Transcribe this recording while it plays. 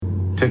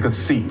Take a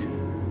seat,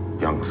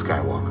 young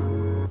Skywalker.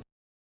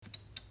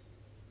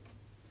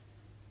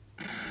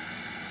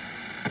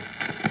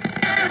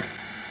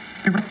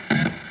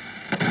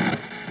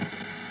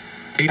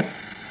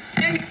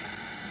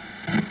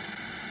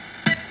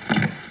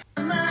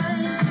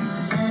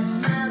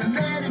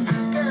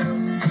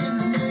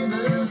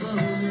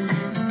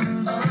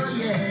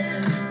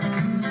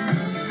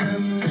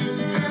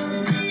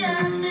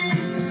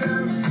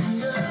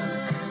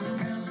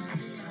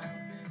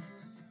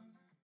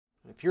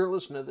 If you're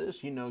listening to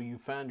this, you know you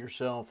found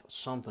yourself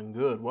something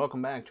good.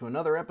 Welcome back to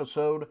another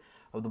episode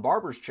of The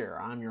Barber's Chair.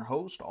 I'm your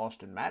host,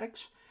 Austin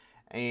Maddox,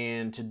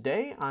 and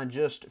today I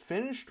just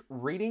finished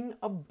reading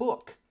a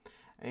book.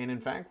 And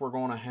in fact, we're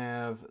going to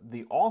have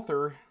the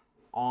author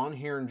on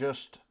here in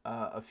just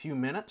a few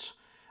minutes.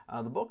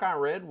 The book I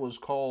read was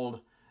called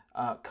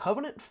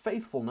Covenant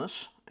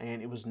Faithfulness, and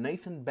it was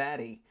Nathan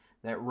Battey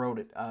that wrote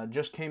it.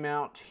 Just came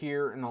out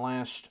here in the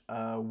last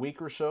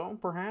week or so,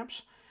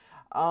 perhaps.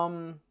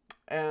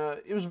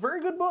 It was a very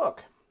good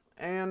book,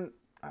 and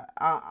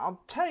I'll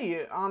tell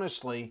you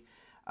honestly,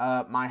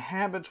 my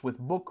habits with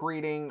book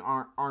reading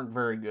aren't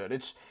very good.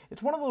 It's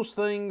one of those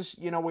things,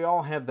 you know, we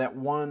all have that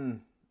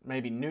one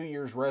maybe New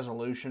Year's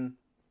resolution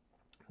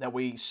that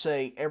we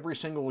say every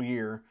single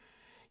year.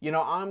 You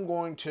know, I'm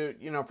going to,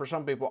 you know, for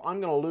some people, I'm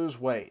going to lose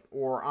weight,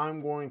 or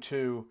I'm going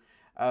to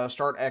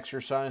start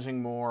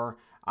exercising more,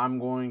 I'm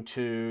going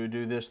to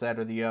do this, that,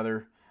 or the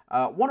other.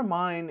 One of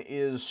mine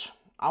is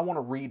I want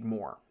to read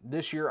more.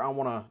 This year I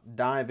want to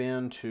dive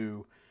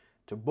into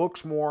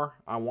books more.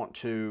 I want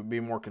to be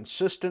more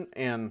consistent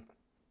in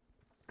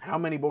how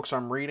many books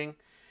I'm reading.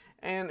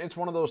 And it's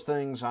one of those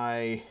things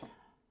I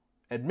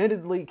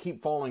admittedly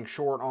keep falling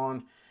short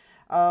on.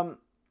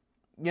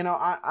 You know,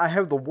 I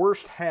have the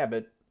worst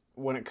habit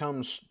when it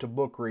comes to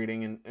book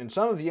reading. And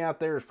some of you out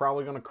there is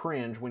probably going to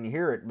cringe when you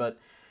hear it. But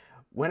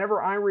whenever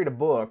I read a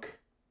book,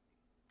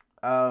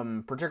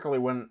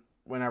 particularly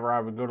whenever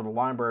I would go to the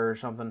library or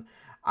something,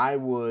 I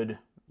would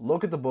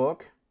look at the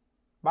book.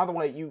 By the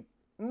way,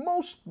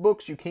 most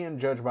books you can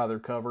judge by their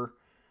cover.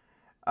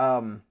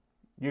 You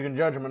can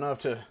judge them enough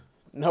to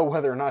know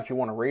whether or not you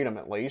want to read them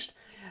at least.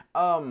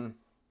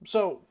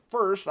 So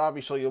first,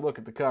 obviously, you look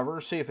at the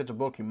cover, see if it's a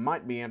book you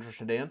might be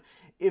interested in.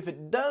 If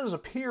it does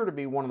appear to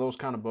be one of those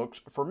kind of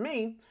books, for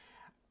me,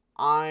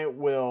 I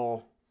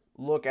will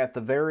look at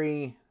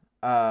the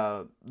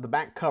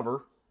back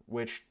cover,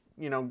 which,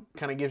 you know,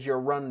 kind of gives you a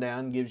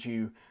rundown, gives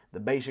you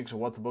the basics of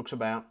what the book's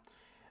about.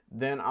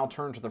 Then I'll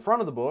turn to the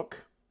front of the book.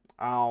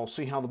 I'll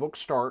see how the book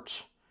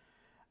starts.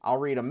 I'll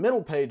read a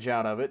middle page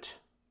out of it.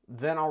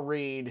 Then I'll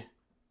read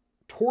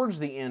towards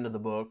the end of the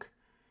book.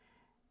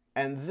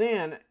 And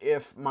then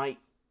if my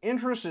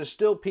interest is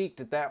still piqued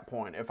at that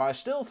point, if I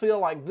still feel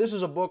like this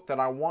is a book that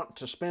I want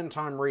to spend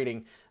time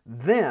reading,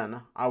 then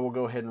I will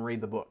go ahead and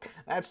read the book.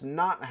 That's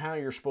not how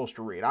you're supposed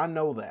to read. I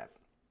know that.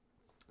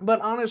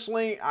 But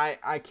honestly,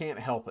 I can't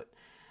help it.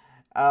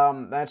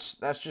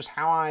 That's just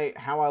how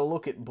I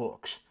look at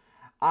books.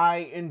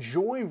 I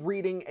enjoy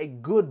reading a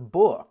good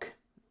book,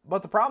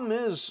 but the problem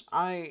is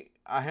I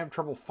have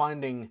trouble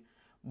finding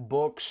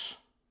books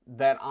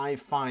that I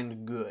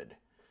find good.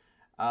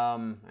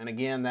 And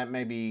again, that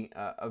may be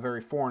a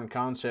very foreign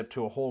concept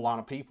to a whole lot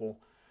of people,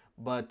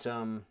 but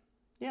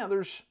yeah,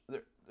 there's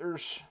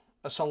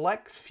a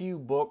select few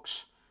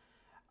books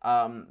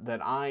that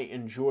I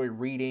enjoy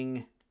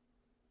reading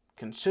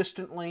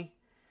consistently,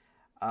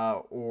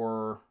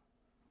 or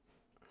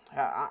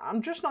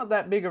I'm just not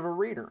that big of a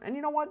reader. And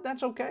you know what?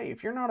 That's okay.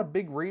 If you're not a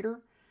big reader,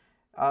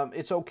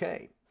 it's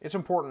okay. It's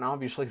important,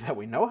 obviously, that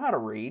we know how to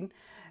read.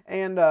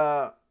 And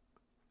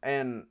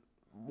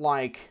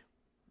like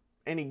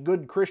any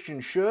good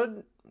Christian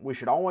should, we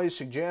should always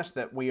suggest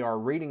that we are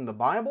reading the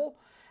Bible.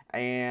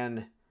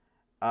 And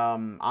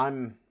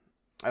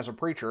as a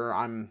preacher,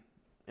 I'm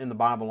in the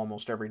Bible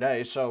almost every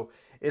day. So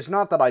it's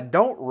not that I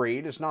don't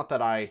read. It's not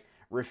that I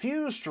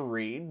refuse to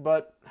read,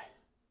 but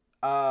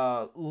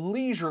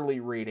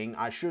leisurely reading,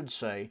 I should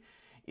say,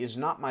 is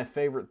not my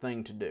favorite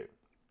thing to do.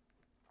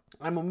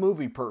 I'm a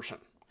movie person,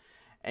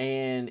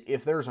 and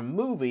if there's a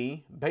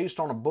movie based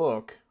on a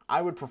book,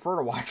 I would prefer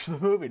to watch the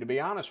movie, to be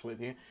honest with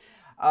you.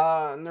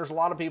 And there's a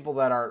lot of people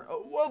that are,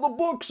 well, the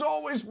book's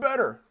always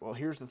better. Well,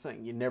 here's the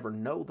thing. You never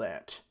know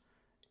that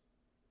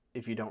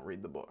if you don't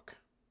read the book.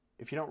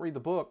 If you don't read the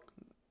book,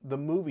 the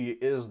movie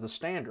is the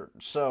standard.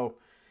 So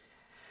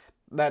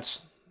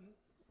that's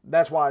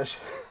why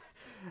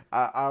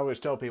I always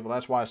tell people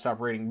that's why I stopped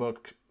reading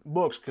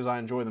books, because I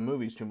enjoy the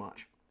movies too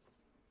much.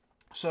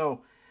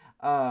 So,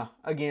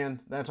 again,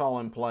 that's all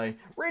in play.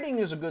 Reading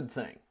is a good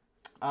thing.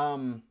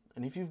 And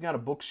if you've got a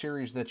book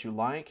series that you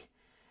like,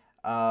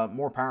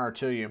 more power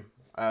to you.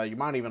 You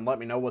might even let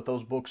me know what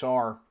those books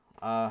are.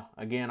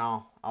 Again,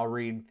 I'll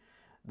read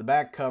the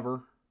back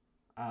cover.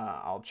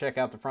 I'll check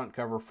out the front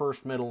cover,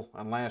 first, middle,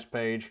 and last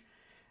page.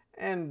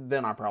 And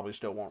then I probably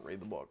still won't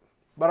read the book.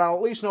 But I'll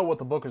at least know what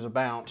the book is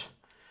about.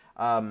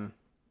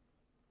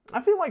 I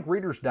feel like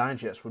Reader's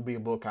Digest would be a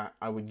book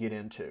I would get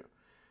into.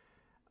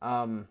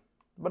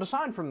 But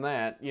aside from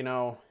that, you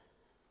know,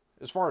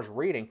 as far as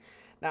reading,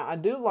 Now, I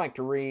do like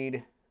to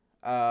read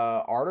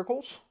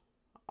articles.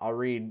 I'll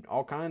read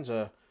all kinds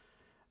of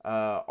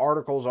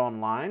articles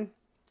online.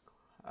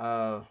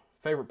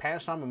 Favorite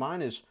pastime of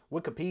mine is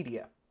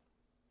Wikipedia.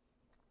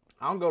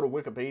 I'll go to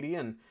Wikipedia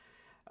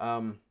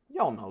and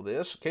y'all know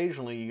this.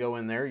 Occasionally you go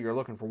in there, you're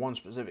looking for one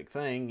specific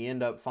thing, you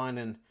end up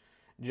finding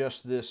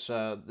just this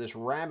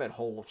rabbit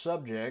hole of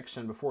subjects,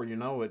 and before you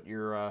know it,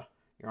 you're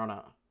on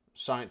a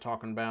site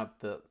talking about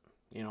the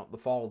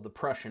fall of the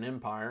Prussian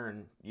Empire,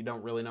 and you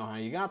don't really know how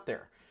you got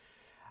there.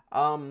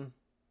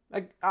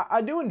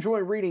 I do enjoy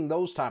reading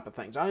those type of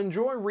things. I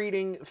enjoy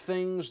reading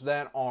things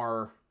that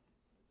are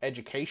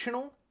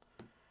educational.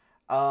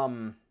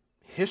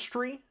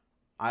 History.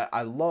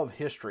 I love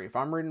history. If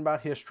I'm reading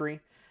about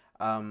history,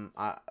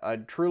 I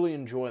truly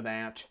enjoy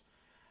that.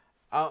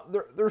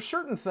 There are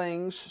certain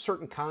things,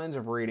 certain kinds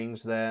of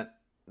readings that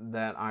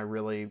I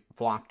really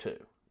flock to.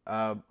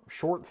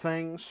 Short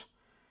things,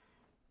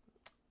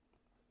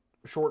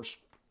 short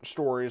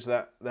stories.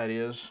 That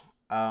is.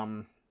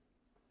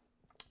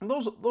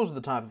 Those are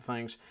the type of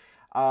things.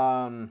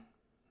 Not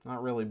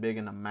really big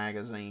into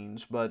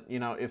magazines, but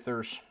if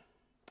there's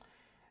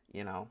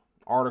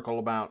article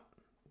about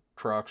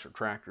trucks or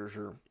tractors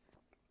or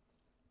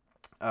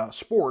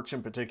sports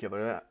in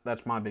particular,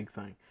 that's my big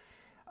thing.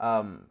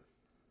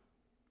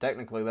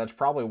 Technically, that's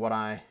probably what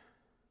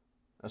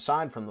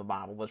aside from the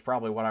Bible, that's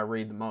probably what I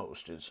read the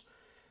most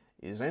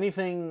is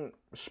anything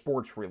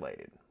sports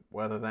related,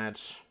 whether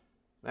that's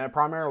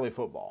primarily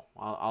football.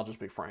 I'll just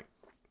be frank.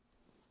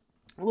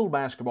 A little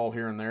basketball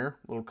here and there,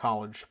 a little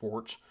college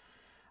sports.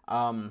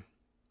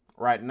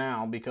 Right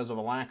now, because of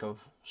a lack of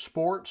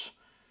sports,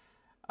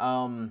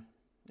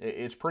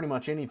 it's pretty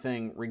much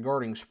anything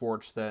regarding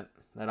sports that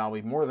I'll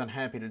be more than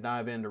happy to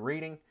dive into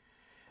reading.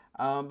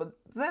 But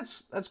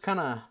that's kind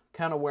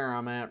of where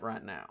I'm at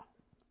right now.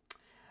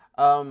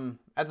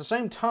 At the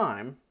same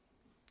time,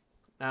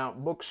 now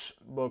books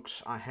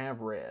I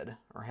have read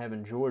or have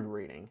enjoyed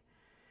reading,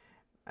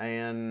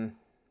 and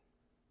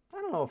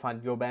I don't know if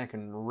I'd go back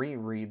and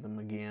reread them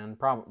again.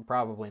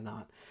 Probably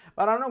not.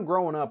 But I know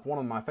growing up, one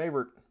of my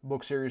favorite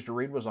book series to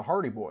read was the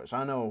Hardy Boys.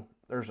 I know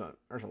there's a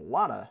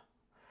lot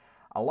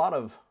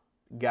of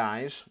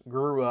guys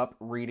grew up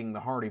reading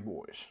the Hardy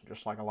Boys,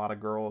 just like a lot of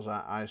girls,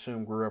 I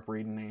assume, grew up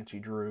reading Nancy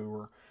Drew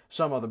or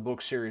some other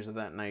book series of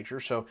that nature.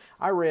 So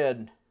I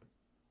read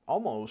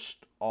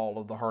almost all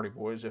of the Hardy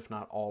Boys, if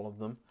not all of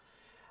them.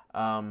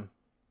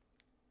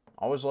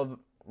 Always love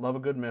a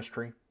good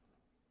mystery.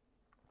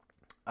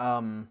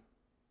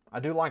 I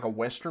do like a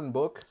Western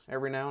book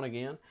every now and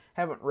again.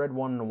 Haven't read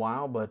one in a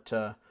while, but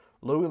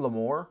Louis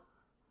L'Amour.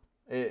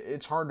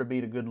 It's hard to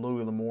beat a good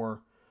Louis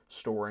L'Amour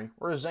story.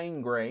 Or a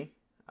Zane Grey.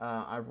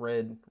 I've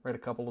read a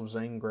couple of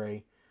Zane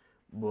Grey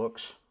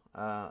books.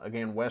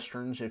 Again,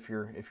 Westerns. If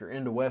you're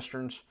into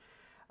Westerns,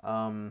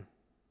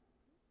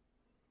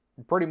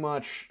 pretty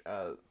much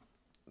the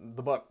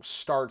book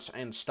starts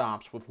and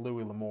stops with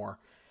Louis L'Amour.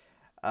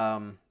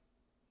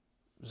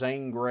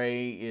 Zane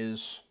Grey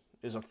is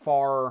a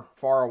far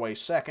away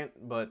second,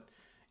 but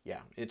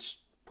yeah, it's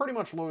pretty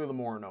much Louis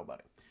L'Amour or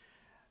nobody.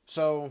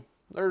 So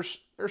there's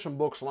some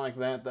books like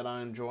that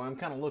I enjoy. I'm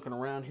kind of looking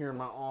around here in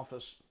my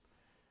office,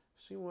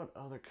 see what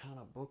other kind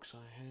of books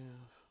I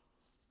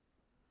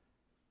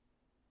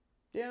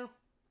have.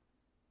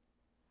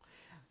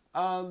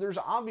 Yeah. There's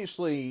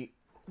obviously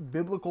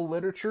biblical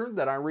literature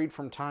that I read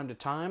from time to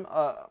time.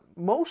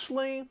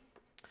 Mostly,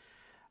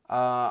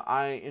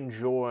 I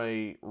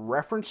enjoy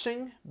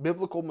referencing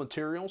biblical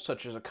material,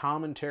 such as a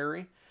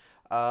commentary,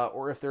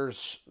 or if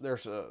there's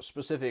a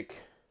specific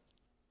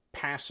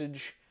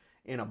passage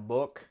in a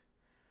book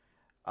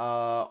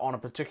on a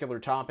particular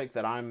topic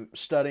that I'm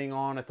studying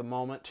on at the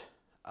moment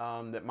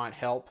that might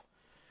help.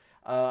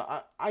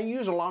 I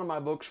use a lot of my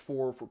books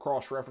for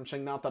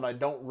cross-referencing. Not that I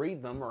don't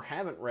read them or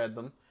haven't read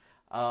them.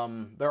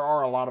 There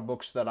are a lot of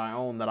books that I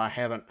own that I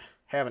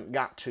haven't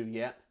got to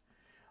yet,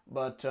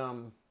 but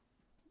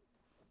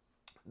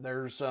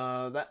there's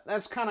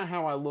that's kind of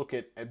how I look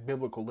at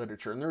biblical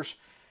literature. And there's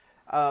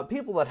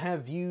people that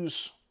have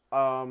views,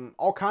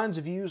 all kinds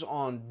of views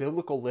on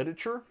biblical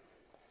literature.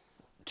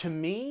 To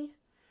me,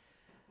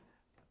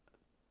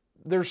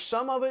 there's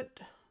some of it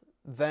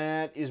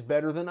that is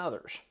better than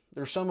others.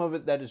 There's some of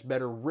it that is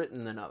better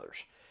written than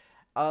others.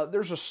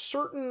 There's a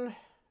certain,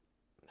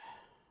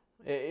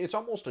 it's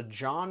almost a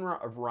genre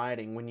of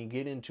writing when you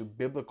get into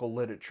biblical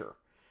literature.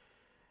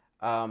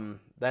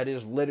 That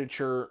is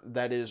literature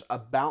that is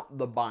about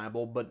the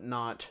Bible, but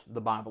not the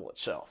Bible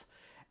itself.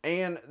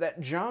 And that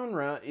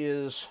genre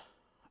is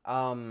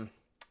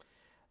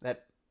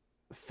that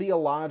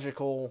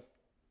theological,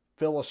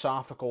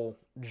 philosophical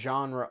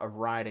genre of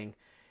writing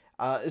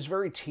is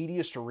very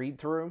tedious to read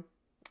through.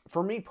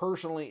 For me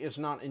personally, it's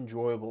not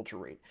enjoyable to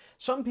read.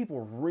 Some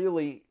people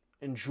really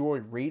enjoy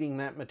reading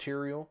that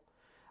material,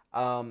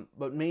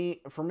 but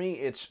for me,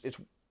 it's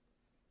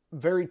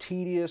very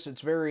tedious.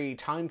 It's very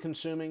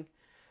time-consuming.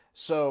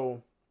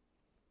 So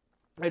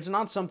it's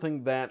not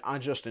something that I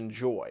just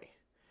enjoy.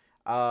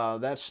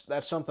 That's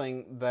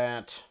something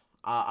that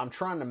I'm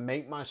trying to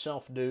make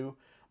myself do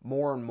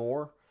more and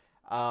more.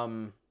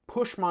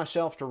 push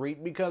myself to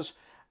read because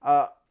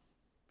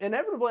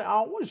inevitably I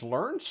always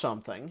learn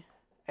something.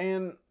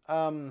 And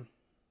there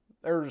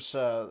was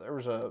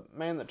a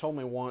man that told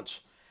me once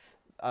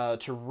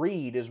to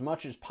read as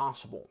much as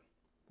possible.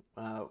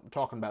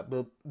 Talking about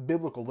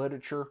biblical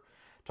literature,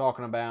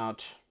 talking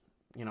about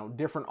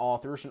different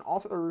authors, and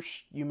authors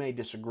you may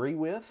disagree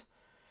with,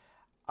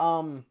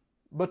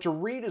 but to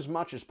read as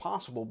much as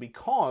possible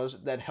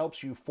because that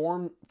helps you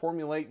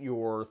formulate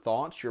your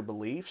thoughts, your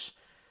beliefs,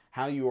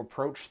 how you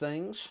approach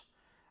things.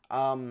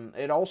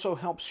 It also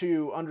helps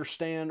you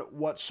understand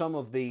what some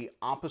of the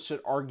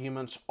opposite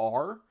arguments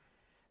are.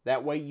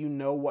 That way you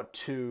know what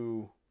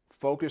to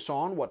focus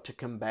on, what to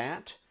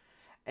combat.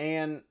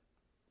 And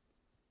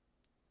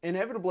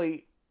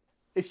inevitably,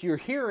 if you're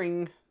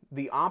hearing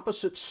the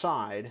opposite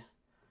side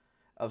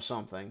of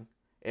something,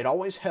 it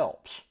always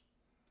helps.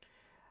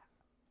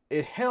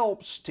 It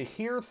helps to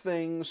hear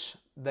things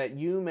that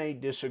you may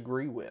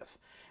disagree with.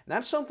 And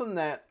that's something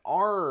that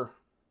our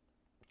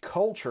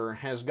culture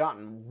has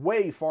gotten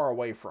way far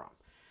away from.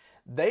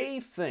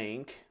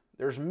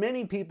 There's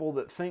many people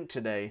that think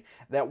today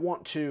that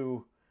want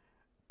to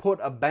put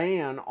a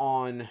ban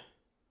on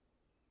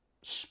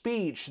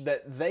speech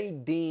that they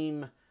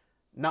deem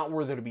not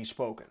worthy to be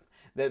spoken,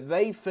 that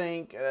they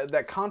think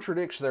that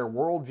contradicts their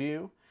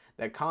worldview,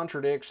 that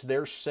contradicts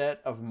their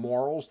set of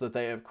morals that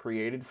they have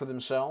created for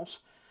themselves.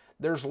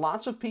 There's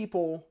lots of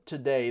people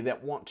today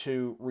that want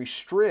to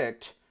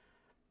restrict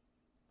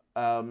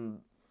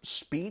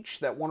speech,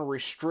 that want to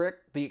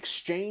restrict the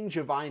exchange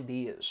of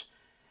ideas.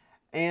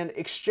 And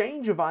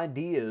exchange of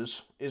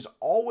ideas is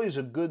always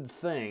a good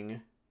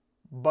thing,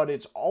 but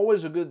it's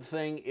always a good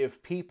thing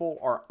if people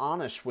are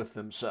honest with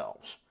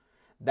themselves.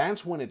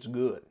 That's when it's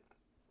good.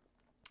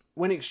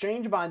 When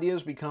exchange of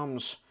ideas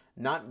becomes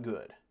not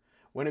good,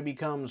 when it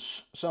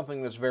becomes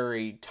something that's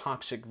very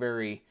toxic,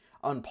 very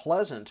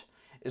unpleasant,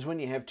 is when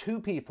you have two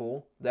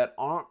people that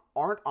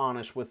aren't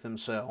honest with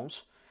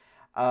themselves,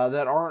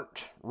 that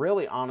aren't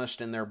really honest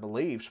in their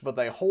beliefs, but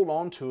they hold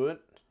on to it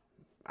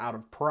out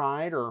of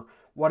pride or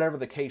whatever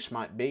the case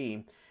might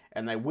be,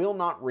 and they will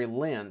not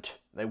relent.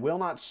 They will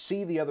not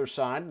see the other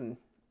side, and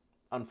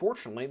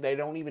unfortunately, they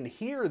don't even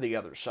hear the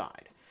other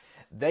side.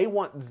 They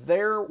want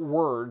their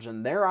words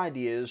and their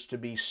ideas to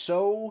be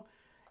so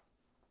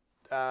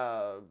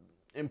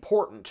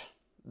important.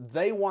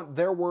 They want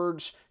their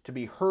words to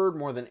be heard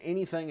more than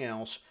anything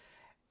else.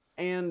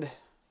 And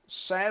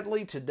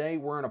sadly, today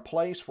we're in a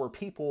place where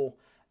people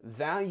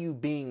value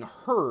being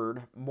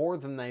heard more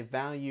than they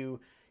value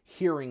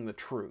hearing the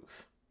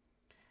truth.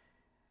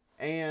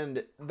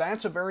 And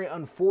that's a very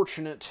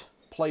unfortunate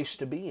place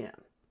to be in.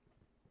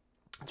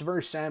 It's a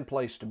very sad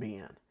place to be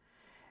in.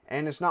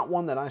 And it's not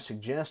one that I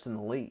suggest in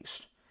the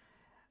least.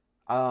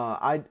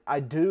 I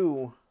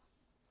do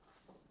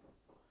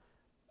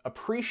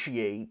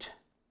appreciate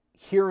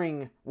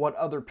hearing what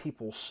other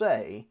people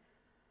say,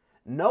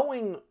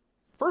 knowing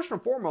first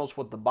and foremost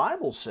what the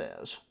Bible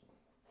says,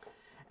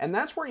 and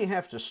that's where you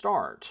have to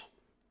start.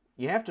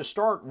 You have to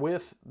start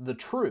with the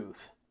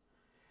truth.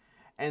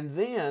 And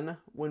then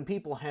when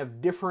people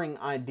have differing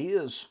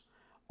ideas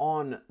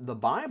on the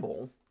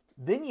Bible,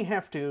 then you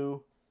have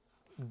to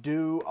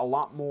do a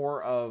lot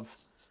more of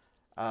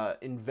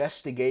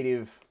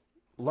investigative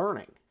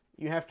learning.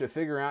 You have to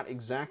figure out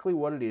exactly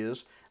what it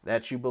is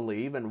that you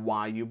believe and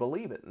why you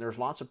believe it. And there's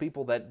lots of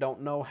people that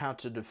don't know how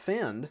to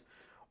defend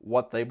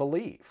what they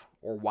believe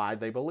or why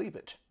they believe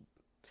it.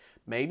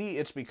 Maybe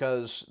it's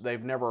because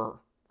they've never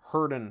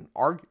heard an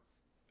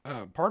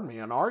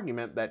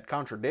argument that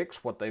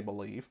contradicts what they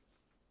believe.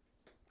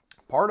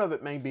 Part of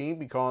it may be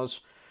because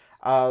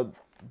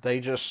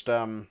they just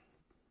they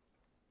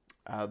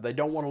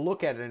don't want to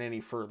look at it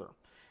any further.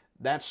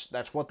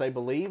 That's what they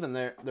believe, and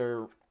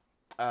they're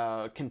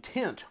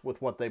content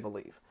with what they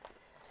believe.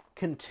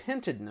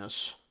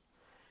 Contentedness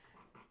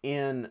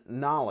in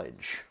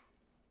knowledge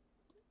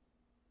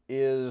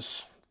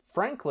is,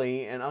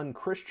 frankly, an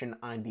unchristian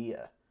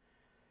idea.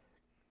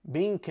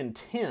 Being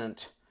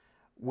content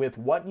with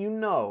what you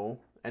know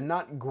and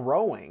not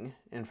growing.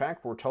 In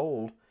fact, we're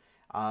told,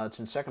 it's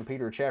in 2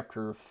 Peter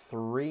chapter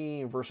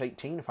 3, verse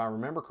 18, if I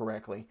remember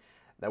correctly,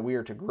 that we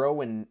are to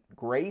grow in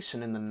grace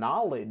and in the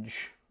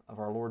knowledge of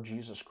our Lord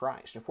Jesus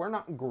Christ. If we're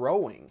not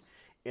growing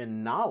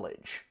in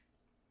knowledge,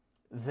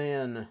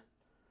 then,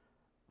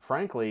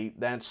 frankly,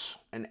 that's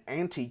an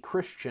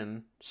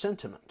anti-Christian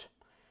sentiment.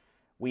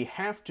 We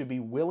have to be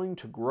willing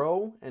to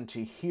grow and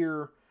to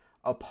hear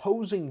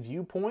opposing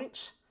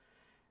viewpoints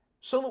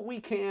so that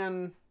we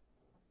can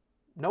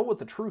know what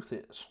the truth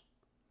is.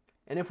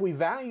 And if we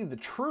value the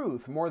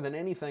truth more than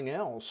anything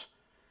else,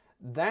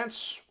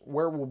 that's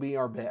where we'll be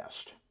our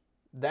best.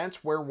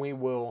 That's where we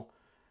will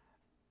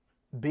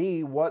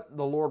be what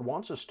the Lord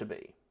wants us to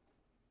be.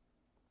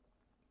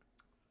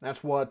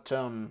 That's what,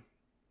 talking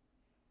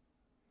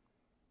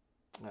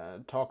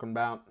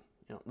about,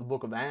 the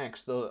book of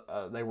Acts,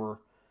 they were,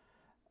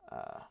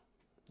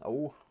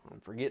 I'm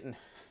forgetting,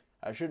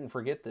 I shouldn't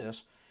forget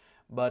this,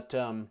 but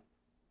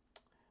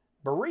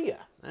Berea,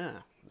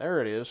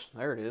 there it is,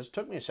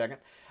 took me a second.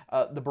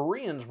 The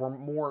Bereans were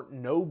more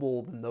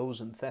noble than those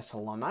in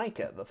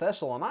Thessalonica. The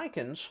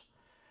Thessalonians,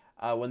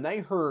 when they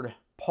heard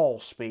Paul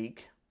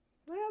speak,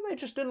 they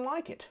just didn't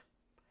like it.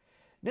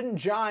 Didn't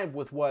jive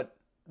with what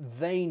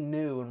they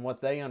knew and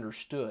what they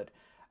understood.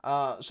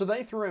 So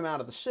they threw him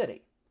out of the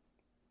city.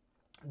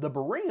 The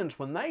Bereans,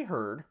 when they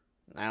heard,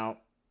 now,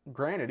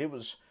 granted, it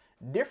was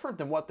different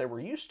than what they were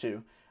used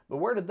to, but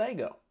where did they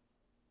go?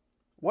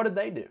 What did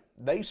they do?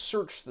 They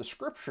searched the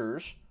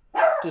scriptures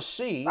to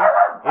see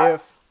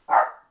if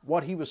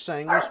what he was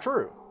saying was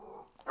true.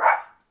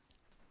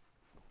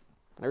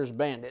 There's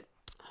Bandit.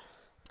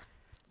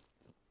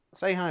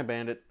 Say hi,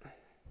 Bandit.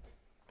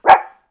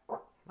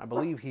 I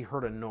believe he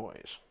heard a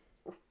noise.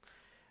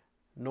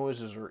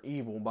 Noises are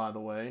evil, by the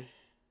way,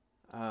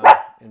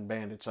 in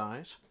Bandit's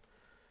eyes,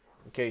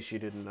 in case you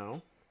didn't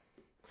know.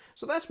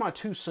 So that's my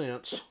 2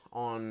 cents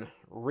on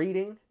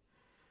reading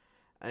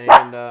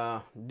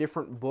and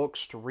different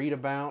books to read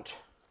about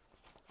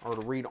or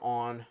to read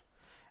on.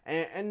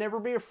 And never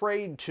be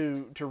afraid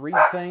to read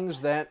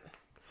things that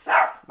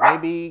may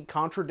be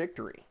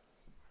contradictory,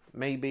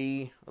 may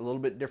be a little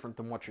bit different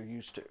than what you're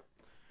used to.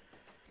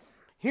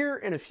 Here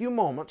in a few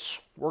moments,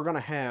 we're going to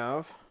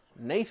have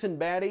Nathan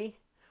Battey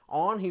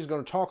on. He's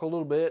going to talk a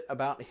little bit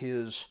about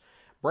his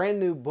brand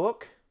new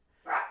book,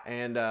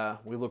 and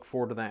we look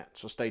forward to that,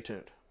 so stay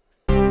tuned.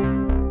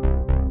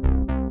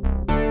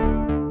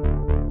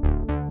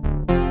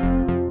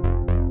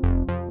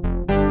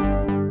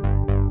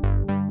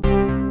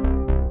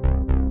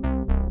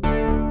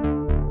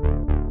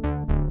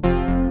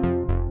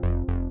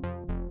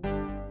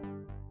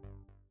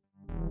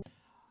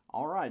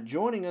 All right,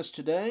 joining us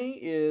today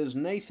is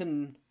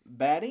Nathan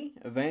Battey,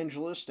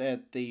 evangelist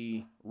at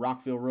the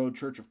Rockville Road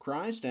Church of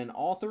Christ and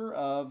author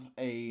of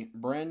a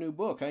brand new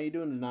book. How you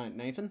doing tonight,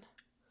 Nathan?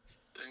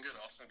 Doing good,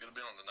 Austin. Good to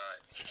be on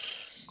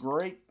tonight.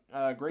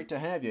 Great, great to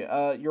have you.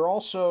 You're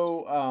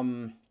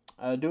also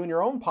doing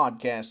your own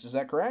podcast, is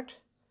that correct?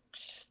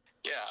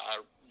 Yeah, I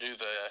do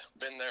the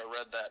Been There,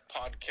 Read That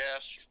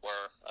podcast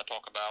where I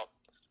talk about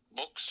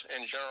books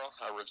in general.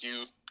 I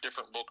review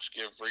different books,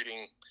 give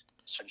reading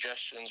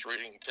suggestions,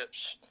 reading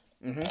tips,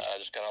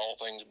 just kind of all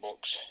things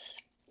books.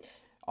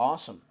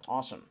 Awesome.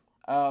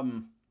 How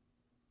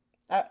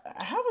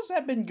has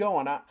that been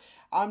going?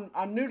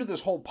 I'm new to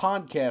this whole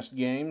podcast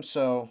game,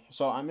 so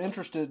I'm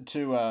interested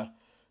to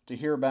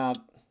hear about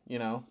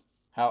how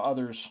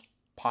others'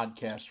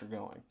 podcasts are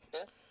going.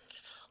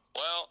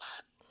 Well,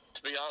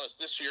 to be honest,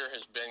 this year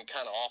has been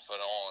kind of off and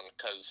on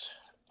because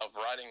of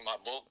writing my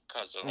book,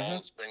 because of all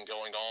that's been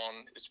going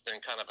on. It's been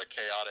kind of a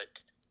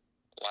chaotic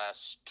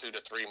last 2 to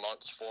 3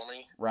 months for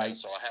me. Right. And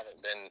so I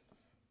haven't been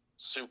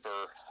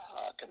super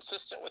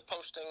consistent with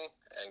posting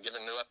and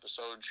giving new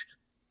episodes,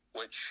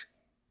 which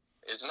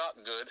is not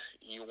good.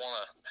 You want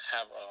to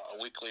have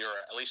a weekly or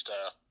at least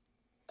a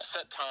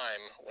set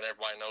time when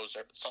everybody knows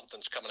that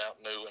something's coming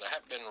out new, and I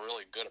haven't been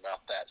really good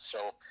about that.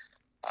 So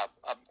I've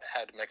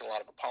had to make a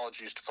lot of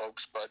apologies to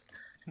folks, but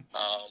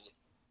I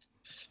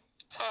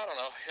don't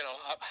know.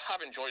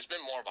 I've enjoyed. It's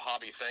been more of a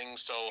hobby thing.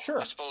 So sure.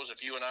 I suppose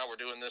if you and I were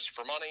doing this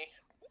for money,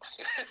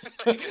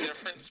 make a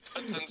difference.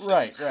 But since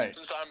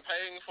I'm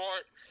paying for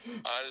it,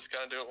 I just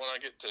gotta do it when I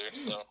get to.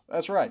 So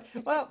that's right.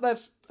 Well,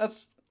 that's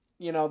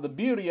the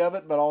beauty of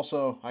it, but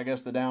also I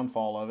guess the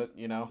downfall of it.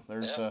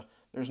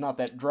 There's not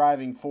that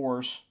driving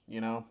force.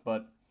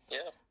 But yeah.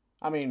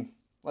 I mean,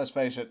 let's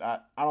face it. I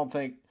don't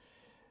think.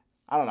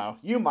 I don't know.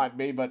 You might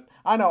be, but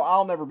I know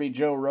I'll never be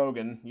Joe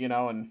Rogan.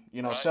 And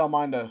right. Sell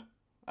mine to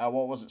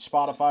what was it,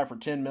 Spotify for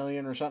 $10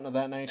 million or something of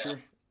that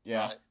nature.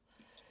 Yeah. Right.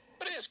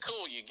 But it is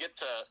cool. You get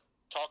to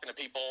talking to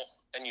people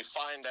and you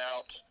find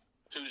out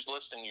who's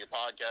listening to your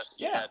podcast that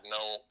you had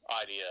no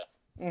idea.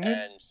 Mm-hmm.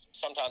 And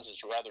sometimes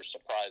it's rather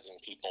surprising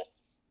people.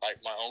 Like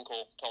my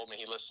uncle told me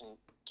he listened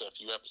to a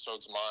few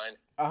episodes of mine,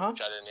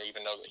 which I didn't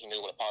even know that he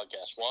knew what a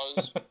podcast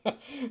was. And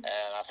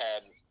I've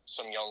had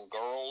some young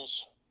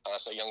girls, and I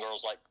say young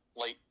girls like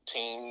late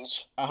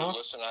teens, who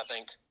listen. I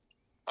think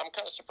I'm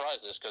kind of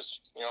surprised this because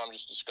I'm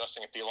just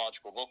discussing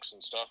theological books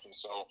and stuff, and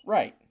so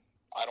right.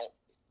 I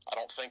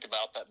don't think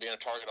about that being a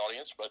target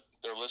audience, but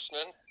they're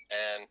listening.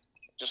 And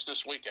just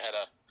this week, I had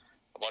a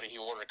buddy, he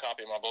ordered a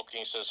copy of my book, and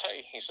he says,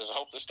 I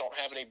hope this don't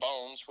have any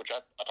bones, which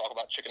I talk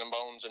about chicken and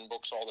bones in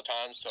books all the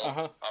time.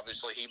 So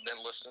obviously he'd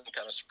been listening,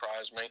 kind of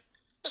surprised me.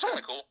 It's kind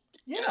of cool.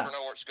 Yeah. You never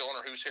know where it's going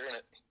or who's hearing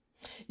it.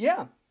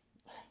 Yeah.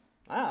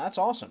 That's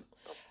awesome.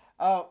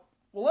 Well,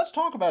 let's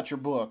talk about your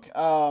book.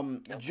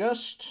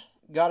 Just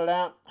got it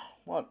out,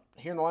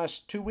 here in the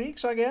last 2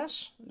 weeks, I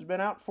guess? It's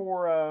been out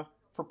for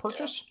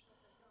purchase?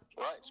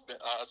 Yeah. Right. It's been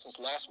since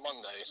last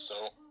Monday,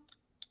 so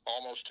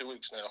almost 2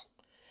 weeks now.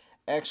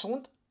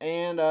 Excellent.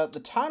 And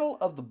the title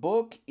of the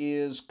book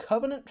is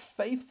Covenant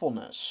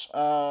Faithfulness.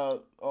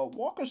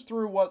 Walk us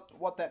through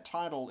what that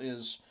title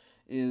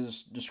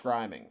is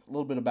describing, a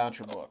little bit about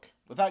your book,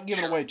 without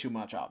giving away too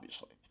much,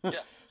 obviously. Yeah.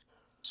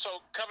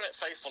 So covenant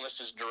faithfulness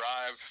is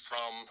derived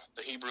from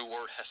the Hebrew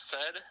word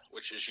hesed,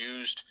 which is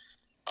used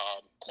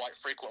quite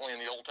frequently in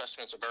the Old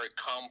Testament. It's a very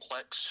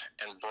complex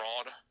and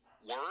broad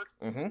word.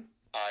 Mm-hmm.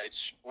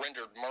 It's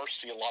rendered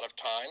mercy a lot of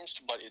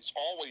times, but it's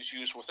always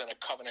used within a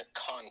covenant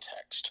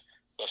context,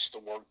 thus the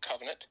word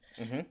covenant.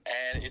 Mm-hmm.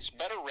 And it's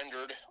better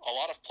rendered a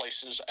lot of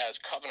places as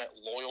covenant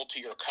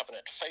loyalty or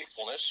covenant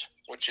faithfulness,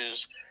 which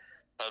is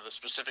the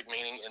specific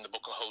meaning in the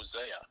book of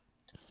Hosea.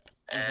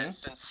 And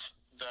since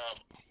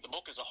the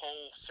book as a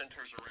whole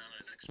centers around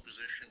an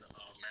exposition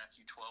of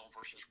Matthew 12,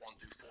 verses 1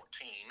 through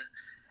 14,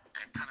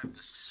 and kind of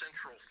the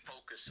central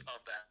focus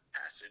of that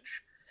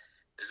passage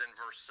is in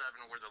verse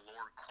 7, where the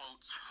Lord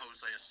quotes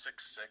Hosea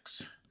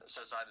 6:6 that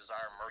says, "I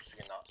desire mercy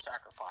and not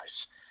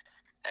sacrifice."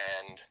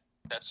 And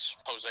that's,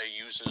 Hosea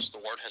uses the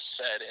word has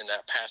said in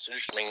that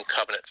passage to mean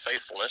covenant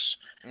faithfulness.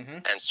 Mm-hmm.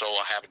 And so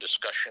I have a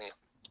discussion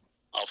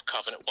of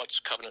covenant. What's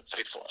covenant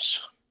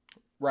faithfulness?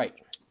 Right.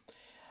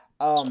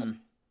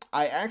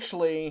 I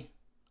actually,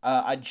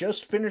 I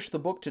just finished the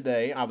book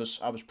today. I was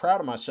proud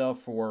of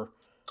myself for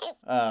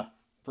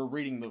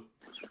reading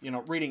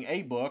reading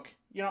a book.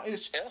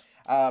 It's,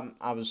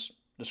 I was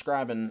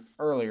describing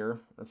earlier,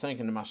 or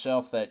thinking to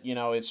myself that,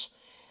 it's,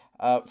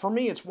 for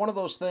me, it's one of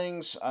those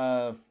things,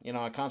 I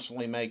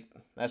constantly make,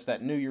 that's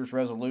that New Year's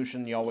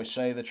resolution you always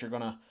say that you're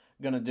gonna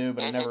do,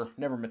 but it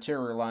never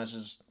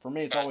materializes. For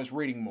me, it's always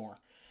reading more.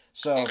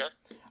 So,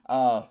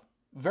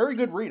 very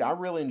good read. I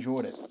really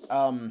enjoyed it.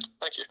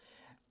 Thank you.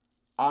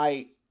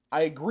 I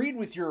agreed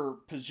with your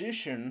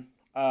position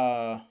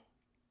on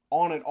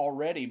it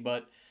already,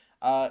 but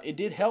it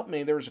did help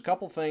me. There was a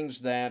couple things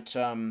that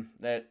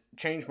that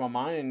changed my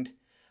mind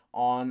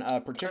on,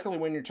 particularly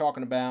when you're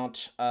talking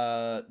about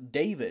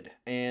David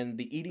and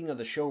the eating of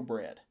the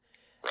showbread.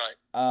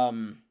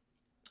 Right.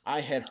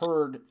 I had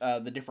heard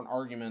the different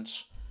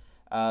arguments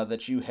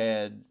that you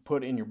had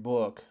put in your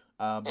book,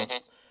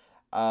 but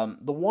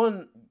the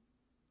one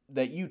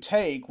that you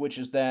take, which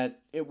is that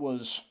it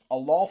was a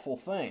lawful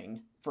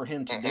thing for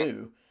him to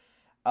do,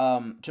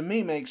 to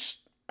me makes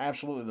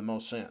absolutely the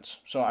most sense.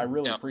 So I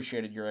really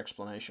appreciated your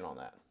explanation on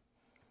that.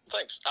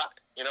 Thanks.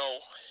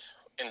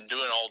 In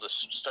doing all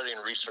this study and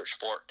research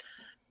for it,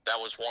 that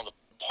was one of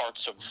the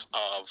parts of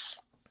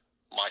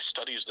my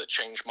studies that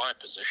changed my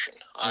position.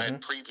 I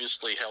had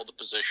previously held the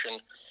position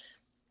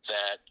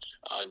that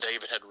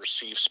David had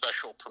received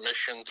special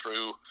permission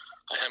through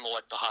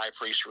Ahimelech the high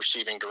priest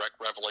receiving direct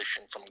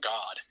revelation from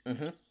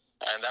God.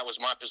 And that was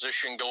my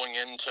position going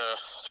into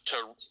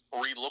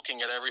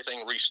re-looking at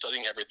everything,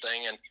 restudying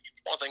everything. And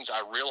one of the things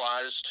I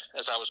realized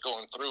as I was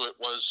going through it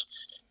was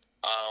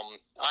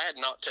I had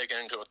not taken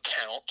into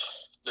account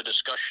the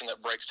discussion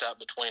that breaks out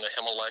between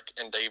Ahimelech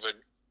and David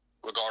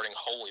regarding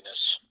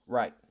holiness.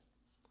 Right.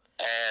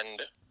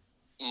 And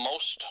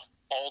most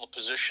all the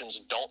positions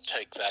don't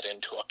take that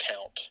into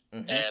account.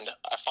 And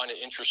I find it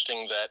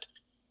interesting that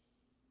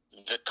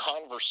the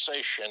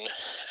conversation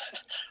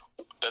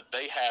that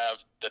they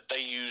have, that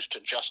they use to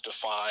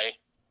justify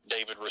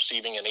David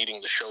receiving and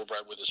eating the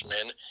showbread with his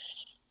men,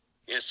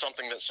 is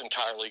something that's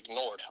entirely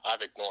ignored.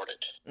 I've ignored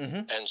it.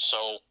 And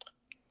so,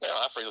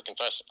 I freely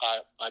confess,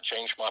 I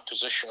changed my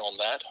position on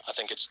that. I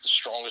think it's the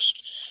strongest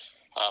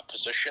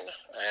position,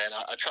 and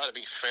I try to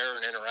be fair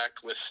and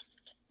interact with,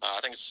 I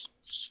think it's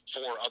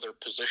 4 other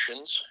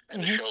positions,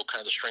 and to show kind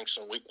of the strengths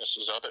and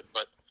weaknesses of it.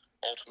 But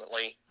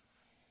ultimately,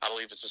 I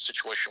believe it's a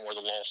situation where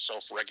the law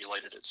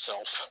self-regulated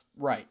itself.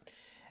 Right.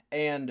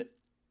 And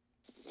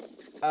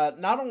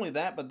not only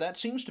that, but that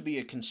seems to be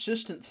a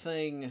consistent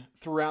thing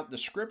throughout the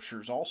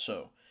scriptures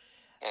also.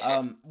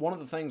 One of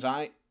the things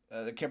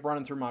that kept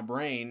running through my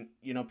brain,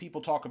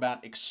 people talk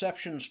about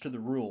exceptions to the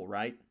rule,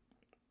 right?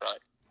 Right.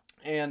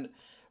 And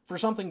for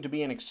something to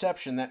be an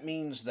exception, that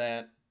means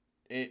that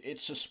it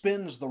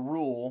suspends the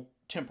rule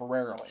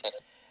temporarily.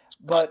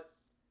 But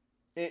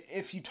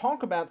if you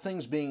talk about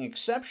things being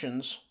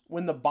exceptions,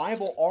 when the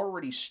Bible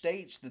already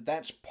states that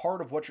that's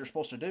part of what you're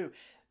supposed to do,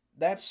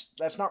 that's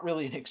not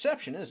really an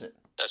exception, is it?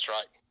 That's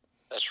right.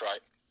 That's right.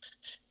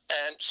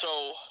 And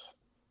so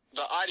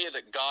the idea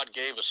that God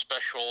gave a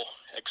special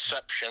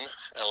exception,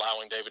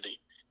 allowing David to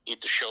eat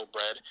the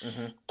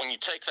showbread, when you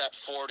take that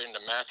forward into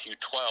Matthew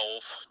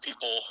 12,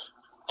 people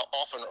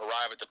often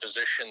arrive at the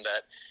position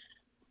that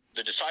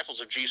the disciples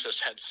of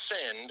Jesus had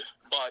sinned,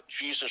 but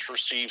Jesus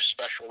received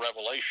special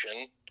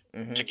revelation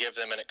to give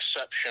them an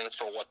exception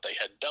for what they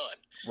had done.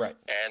 Right.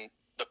 And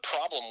the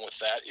problem with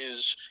that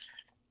is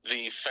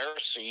the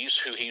Pharisees,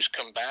 who he's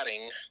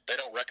combating, they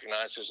don't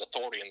recognize his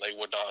authority, and they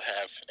would not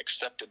have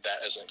accepted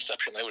that as an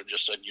exception. They would have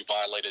just said, you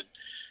violated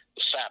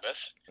the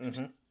Sabbath,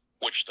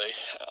 which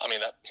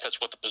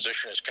that's what the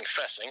position is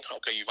confessing.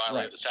 Okay, you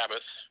violated the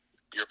Sabbath,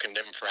 you're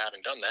condemned for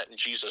having done that. And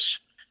Jesus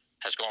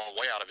has gone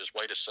way out of his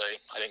way to say,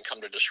 I didn't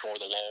come to destroy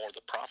the law or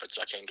the prophets,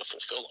 I came to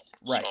fulfill them.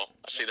 Right. So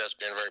I see that as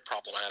being very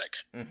problematic.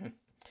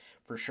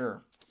 For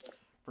sure.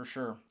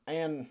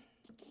 And,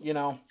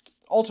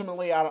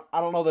 ultimately, I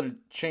don't know that it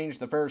changed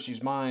the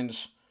Pharisees'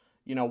 minds,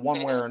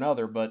 one way or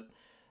another, but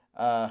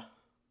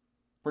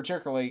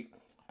particularly,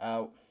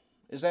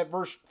 is that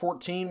verse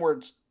 14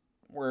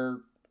 where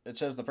it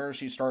says the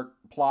Pharisees start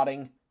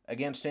plotting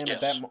against him at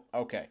that moment?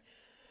 Okay.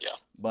 Yeah.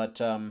 But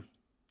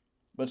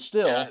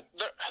still. Yeah,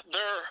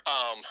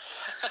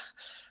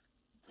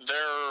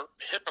 they're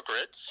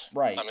hypocrites.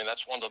 Right. I mean,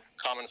 that's one of the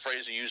common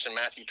phrases used in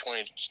Matthew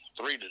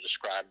 23 to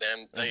describe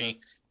them.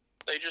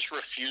 They just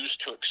refuse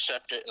to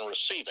accept it and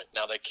receive it.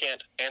 Now, they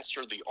can't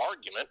answer the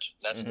argument.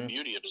 That's the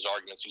beauty of his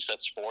arguments he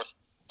sets forth,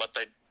 but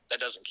that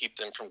doesn't keep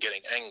them from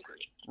getting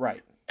angry.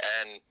 Right.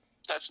 And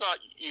that's not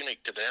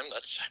unique to them.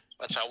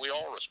 That's how we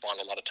all respond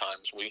a lot of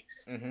times.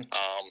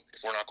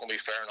 If we're not going to be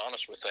fair and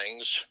honest with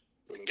things,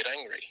 we can get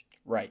angry.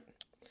 Right.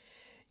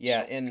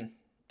 Yeah, and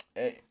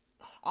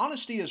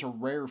honesty is a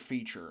rare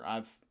feature.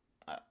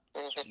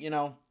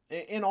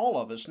 In all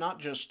of us, not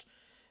just,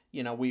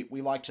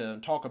 we like to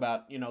talk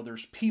about,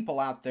 there's people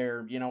out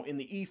there, in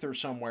the ether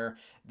somewhere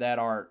that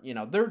are,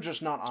 they're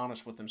just not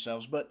honest with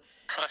themselves. But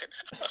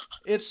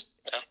it's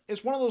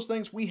one of those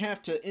things we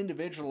have to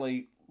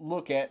individually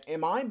look at.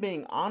 Am I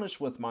being honest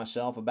with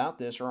myself about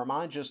this, or am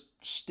I just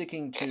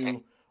sticking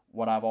to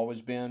what I've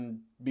always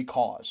been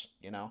because,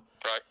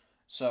 Right.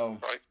 So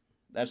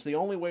that's the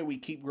only way we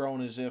keep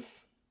growing, is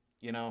if,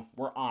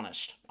 we're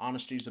honest.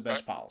 Honesty is the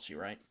best policy,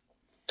 right?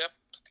 Yep.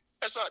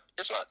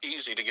 It's not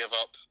easy to give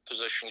up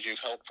positions you've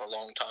held for a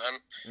long time.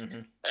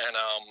 And,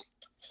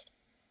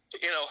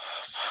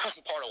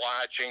 part of why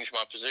I changed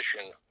my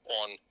position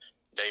on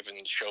David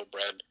and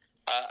Showbread,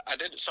 I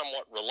did it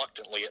somewhat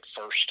reluctantly at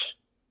first.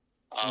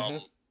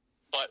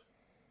 But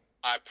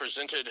I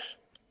presented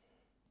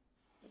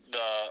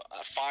the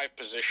 5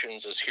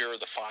 positions as here are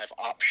the 5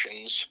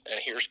 options, and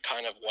here's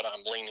kind of what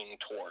I'm leaning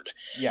toward.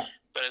 Yeah.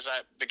 But as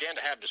I began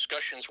to have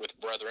discussions with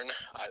brethren,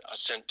 I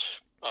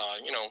sent,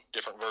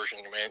 different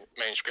versions of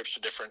manuscripts to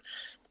different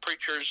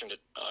preachers and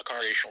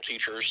congregational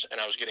teachers, and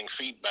I was getting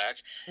feedback.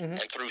 And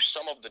through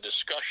some of the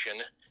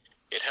discussion,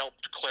 it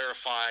helped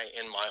clarify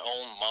in my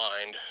own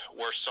mind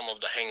where some of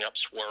the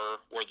hang-ups were,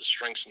 where the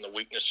strengths and the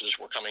weaknesses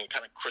were coming,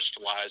 kind of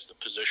crystallized the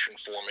position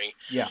for me.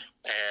 Yeah.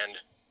 And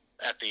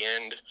at the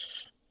end,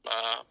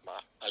 I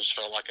just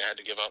felt like I had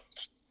to give up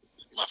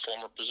my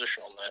former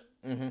position on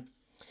that.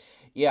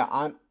 Yeah,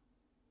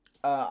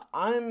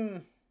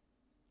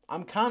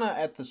 I'm kind of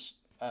at this,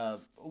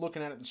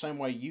 looking at it the same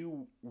way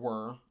you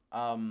were.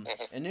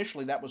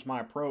 Initially, that was my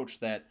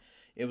approach, that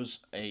it was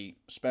a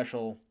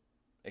special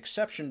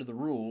exception to the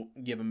rule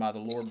given by the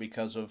Lord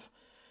because of,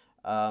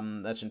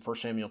 that's in 1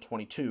 Samuel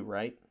 22,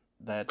 right?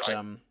 That,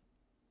 right.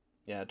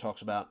 It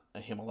talks about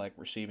Ahimelech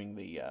receiving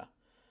the...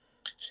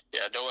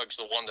 Yeah, Doeg's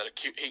the one that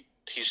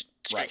he's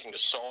speaking to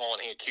Saul,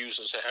 and he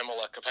accuses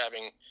Ahimelech of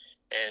having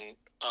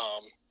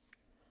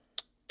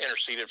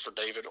interceded for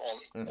David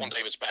on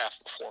David's behalf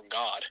before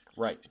God.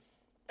 Right.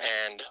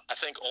 And I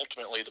think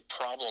ultimately the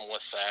problem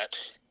with that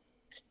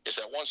is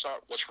that one's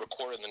not what's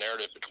recorded in the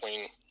narrative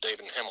between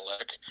David and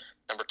Ahimelech.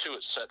 Number 2,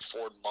 it's set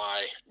forward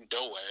by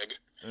Doeg,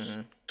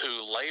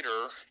 who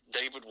later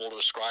David will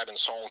describe in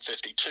Psalm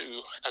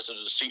 52 as a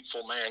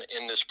deceitful man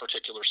in this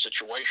particular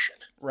situation.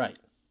 Right.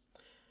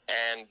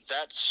 And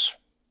that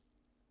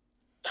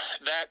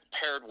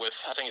paired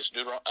with, I think it's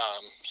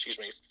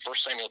 1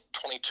 Samuel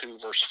 22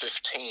 verse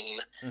 15,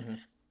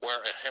 where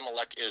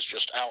Ahimelech is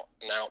just out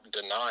and out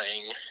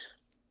denying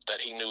that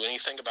he knew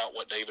anything about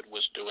what David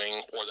was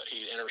doing or that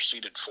he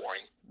interceded for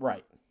him.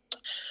 Right.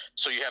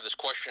 So you have this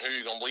question, who are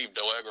you going to believe,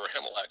 Doeg or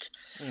Ahimelech?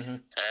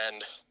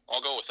 And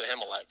I'll go with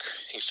Ahimelech.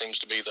 He seems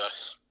to be the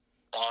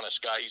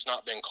honest guy. He's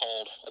not been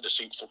called a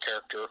deceitful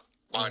character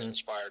by an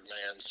inspired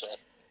man. So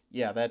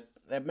yeah,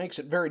 that makes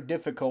it very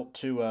difficult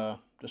to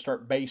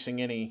start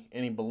basing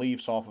any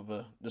beliefs off of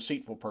a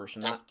deceitful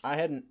person. I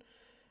hadn't,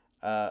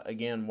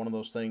 again, one of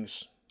those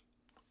things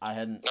I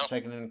hadn't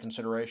taken into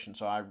consideration,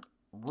 so I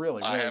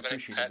really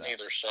appreciated that.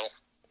 Either, so.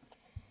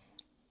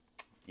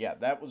 Yeah,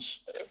 that was...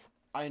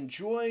 I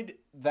enjoyed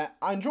that.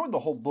 I enjoyed the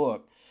whole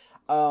book,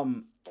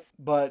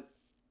 but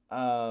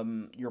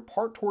your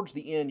part towards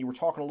the end, you were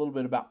talking a little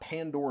bit about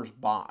Pandora's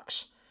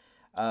box.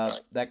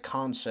 That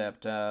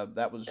concept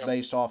that was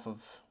based off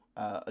of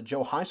a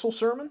Joe Heisel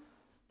sermon.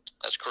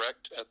 That's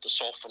correct. At the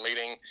Sulphur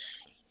meeting,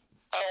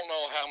 I don't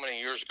know how many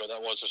years ago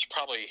that was. It's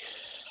probably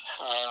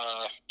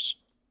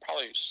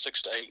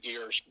 6 to 8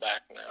 years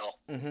back now.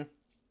 And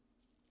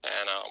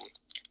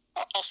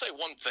I'll say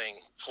one thing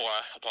before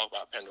I talk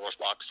about Pandora's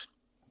box.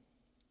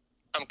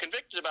 I'm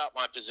convicted about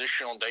my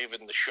position on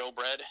David and the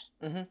Showbread,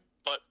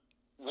 but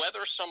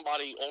whether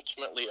somebody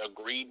ultimately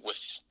agreed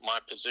with my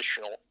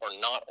position or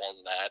not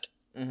on that,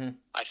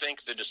 I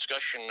think the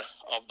discussion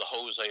of the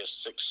Hosea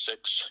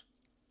 6:6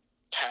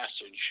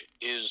 passage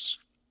is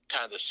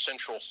kind of the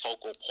central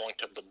focal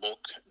point of the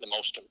book, the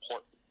most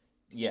important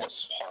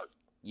part.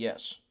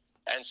 Yes.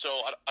 And so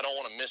I don't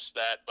want to miss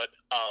that, but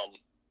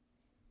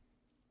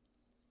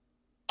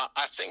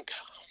I think,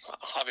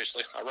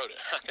 obviously, I wrote it.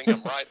 I think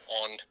I'm right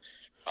on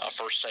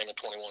 1 Samuel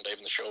 21, David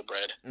and the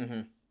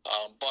Showbread.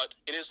 But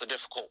it is a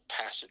difficult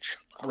passage.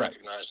 I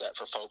recognize that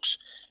for folks.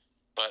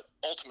 But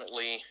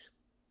ultimately,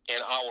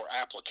 in our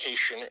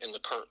application in the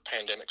current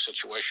pandemic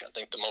situation, I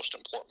think the most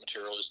important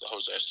material is the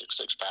Hosea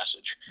 6:6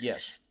 passage.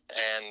 Yes.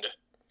 And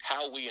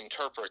how we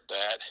interpret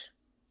that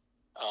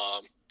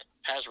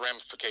has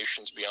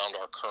ramifications beyond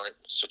our current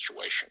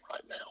situation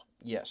right now.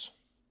 Yes.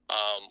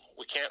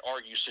 We can't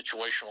argue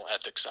situational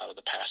ethics out of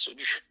the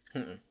passage.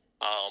 Mm-mm.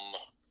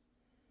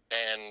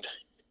 And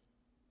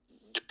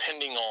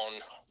depending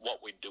on what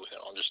we do with it,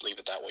 I'll just leave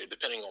it that way,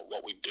 depending on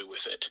what we do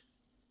with it,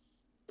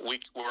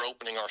 we're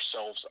opening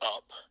ourselves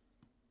up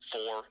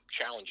for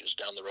challenges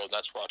down the road.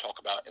 That's what I talk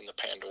about in the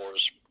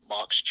Pandora's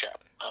Box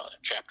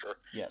chapter.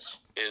 Yes.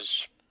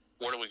 Is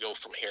where do we go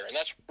from here? And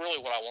that's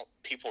really what I want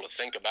people to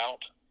think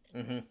about.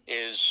 Mm-hmm.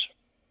 Is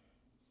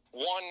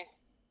one,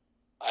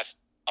 I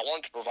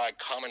wanted to provide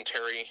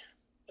commentary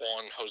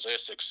on Hosea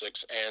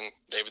 6:6 and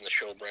David the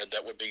Showbread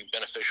that would be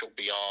beneficial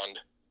beyond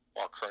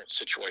our current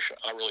situation.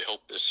 I really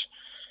hope this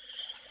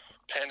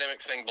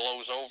pandemic thing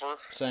blows over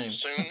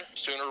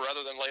sooner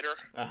rather than later.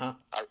 Uh-huh.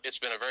 It's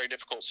been a very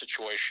difficult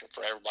situation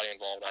for everybody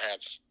involved. I have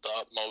the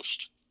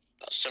utmost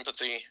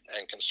sympathy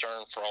and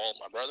concern for all of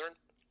my brethren.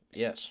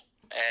 Yes.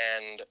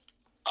 And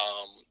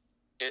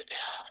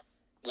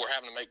we're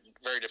having to make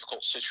very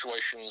difficult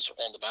situations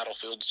on the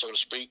battlefield, so to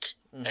speak.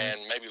 Mm-hmm.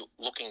 And maybe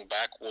looking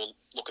back, we'll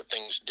look at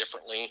things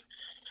differently.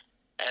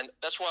 And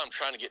that's what I'm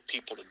trying to get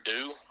people to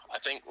do. I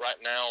think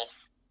right now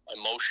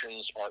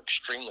emotions are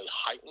extremely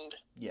heightened.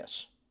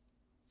 Yes.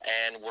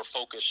 And we're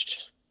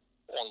focused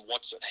on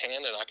what's at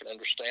hand, and I can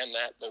understand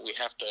that, but we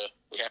have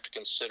to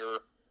consider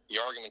the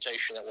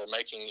argumentation that we're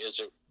making. Is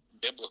it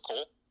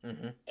biblical?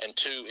 Mm-hmm. And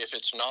two, if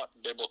it's not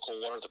biblical,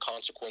 what are the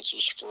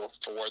consequences for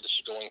where this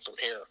is going from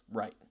here?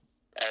 Right.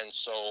 And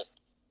so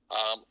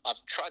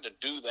I've tried to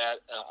do that,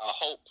 I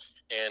hope,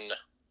 in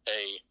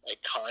a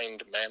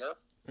kind manner.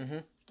 Mm-hmm.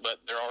 But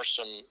there are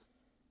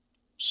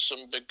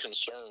some big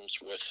concerns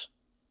with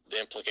the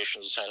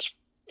implications it has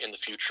in the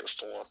future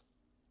for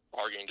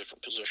arguing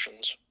different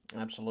positions.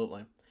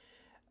 Absolutely.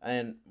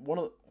 And one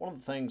of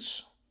the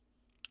things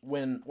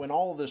when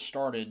all of this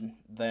started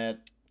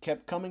that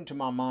kept coming to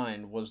my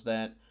mind was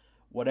that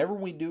whatever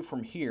we do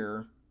from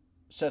here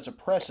sets a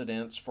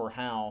precedence for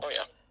how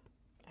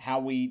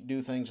we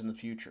do things in the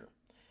future.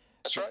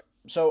 That's right.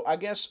 So I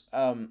guess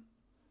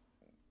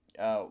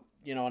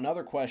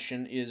another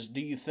question is, do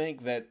you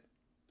think that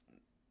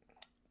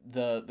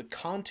the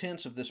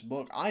contents of this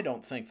book, I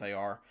don't think they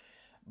are,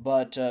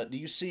 but do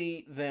you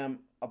see them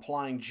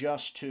applying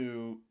just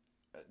to,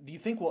 do you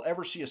think we'll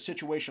ever see a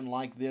situation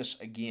like this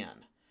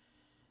again?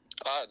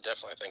 I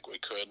definitely think we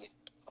could.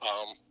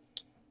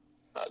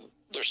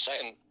 They're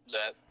saying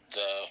that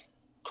the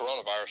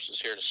coronavirus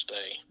is here to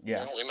stay.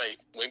 Yeah. We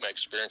may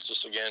experience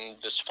this again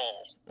this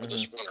fall or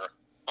this winter.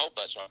 I hope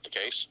that's not the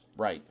case.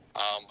 Right.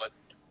 But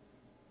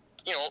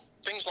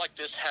things like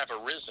this have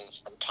arisen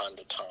from time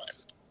to time,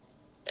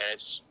 and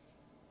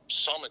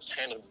it's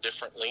handled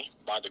differently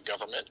by the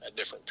government at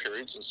different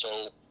periods, and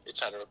so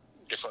it's had a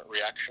different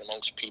reaction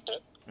amongst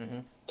people. Mm-hmm.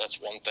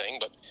 That's one thing.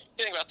 But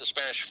think about the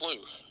Spanish flu.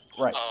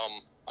 Right.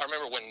 I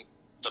remember when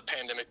the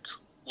pandemic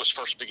was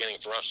first beginning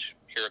for us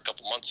here a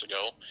couple months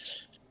ago,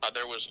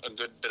 there was a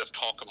good bit of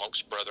talk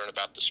amongst brethren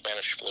about the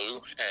Spanish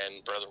flu,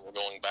 and brethren were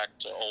going back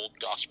to old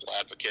Gospel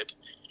Advocate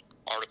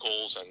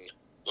articles and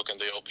looking at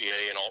the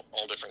OPA and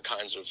all different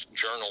kinds of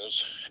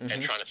journals, mm-hmm.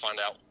 and trying to find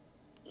out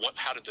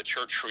how did the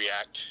church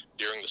react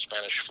during the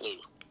Spanish flu.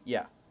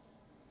 Yeah.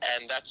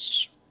 And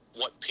that's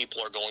what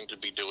people are going to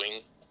be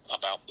doing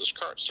about this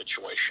current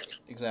situation.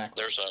 Exactly.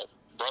 There's a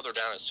brother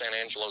down in San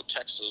Angelo,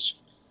 Texas,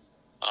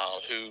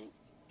 who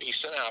he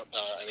sent out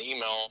an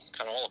email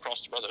kind of all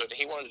across the brotherhood, and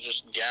he wanted to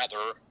just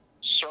gather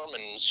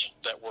sermons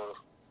that were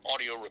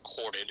audio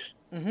recorded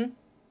mm-hmm.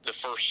 the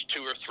first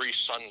 2 or 3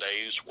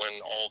 Sundays when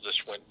all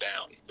this went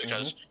down,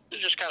 because mm-hmm. to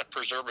just kind of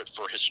preserve it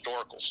for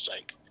historical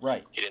sake.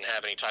 Right. He didn't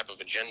have any type of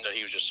agenda.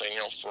 He was just saying,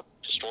 for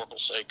historical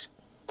sake,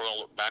 we're going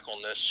to look back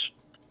on this,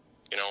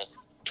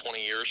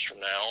 20 years from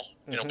now,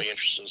 mm-hmm. It'll be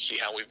interesting to see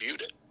how we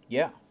viewed it.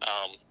 Yeah.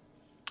 I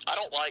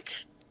don't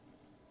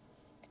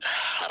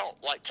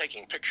like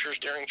taking pictures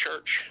during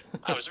church.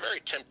 I was very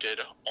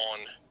tempted on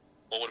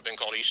what would have been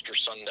called Easter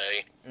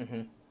Sunday,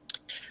 mm-hmm.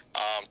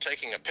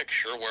 Taking a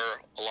picture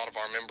where a lot of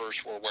our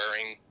members were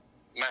wearing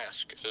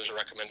masks, as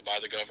recommended by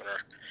the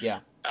governor. Yeah.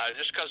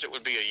 Just because it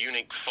would be a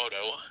unique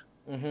photo,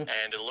 mm-hmm.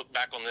 and to look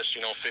back on this,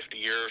 50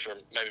 years, or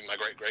maybe my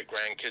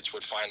great-great-grandkids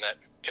would find that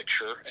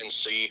picture and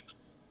see,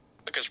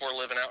 because we're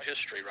living out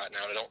history right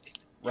now. I don't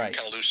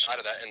kind of lose sight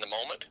of that in the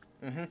moment.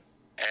 Mm-hmm.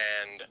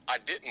 And I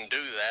didn't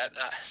do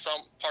that.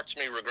 Some parts of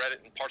me regret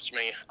it, and parts of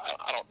me,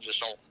 I don't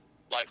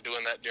like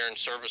doing that during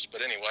service.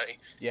 But anyway,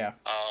 yeah,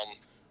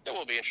 it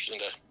will be interesting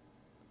to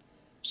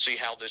see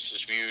how this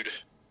is viewed,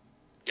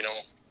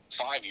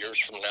 5 years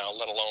from now,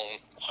 let alone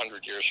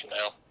 100 years from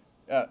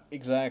now.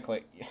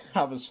 Exactly.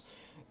 I was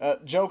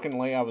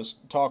jokingly, I was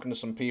talking to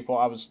some people.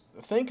 I was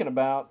thinking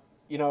about,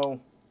 we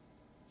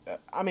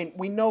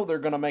know they're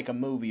going to make a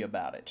movie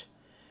about it.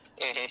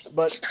 Mm-hmm.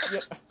 But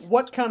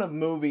what kind of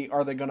movie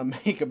are they going to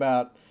make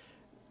about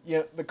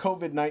the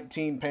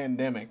COVID-19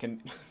 pandemic?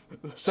 And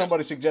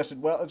somebody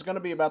suggested, well, it's going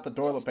to be about the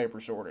toilet paper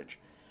shortage.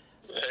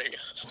 There you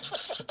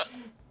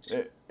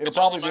go. It'll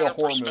probably be a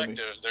horror movie.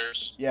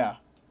 Yeah.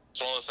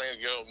 It's one of those things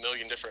that go a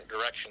million different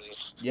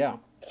directions. Yeah.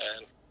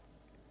 And,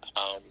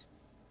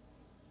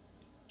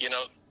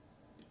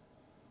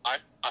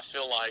 I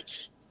feel like,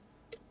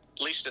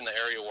 at least in the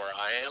area where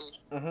I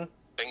am,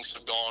 things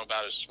have gone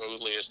about as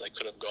smoothly as they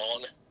could have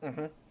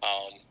gone.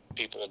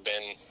 People have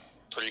been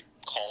pretty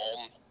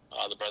calm.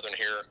 The brethren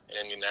here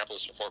in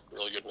Indianapolis have worked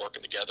really good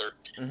working together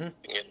and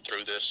getting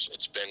through this.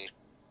 It's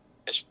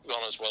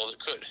gone as well as it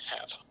could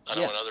have. I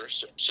know in other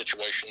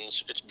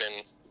situations it's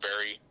been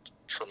very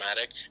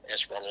traumatic.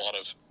 It's brought a lot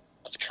of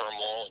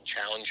turmoil and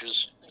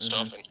challenges and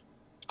stuff. And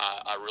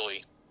I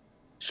really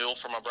feel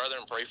for my brother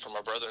and pray for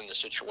my brother in the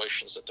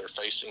situations that they're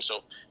facing.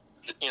 So,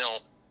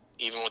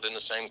 even within the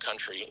same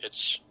country,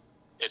 it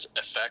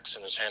affects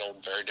and is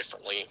handled very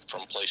differently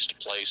from place to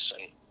place.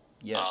 And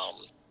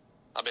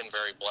I've been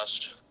very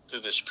blessed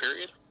through this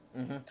period,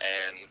 and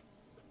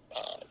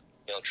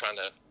trying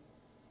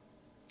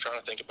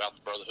to think about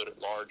the brotherhood at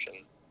large and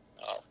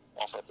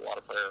offer up a lot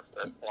of prayer,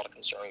 a lot of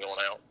concern going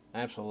out.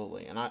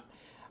 Absolutely, and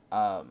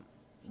I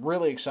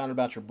really excited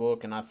about your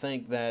book, and I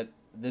think that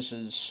this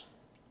is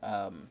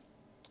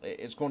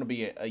it's going to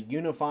be a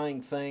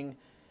unifying thing.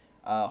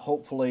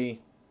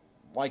 Hopefully,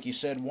 like you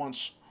said,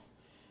 once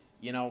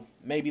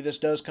maybe this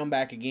does come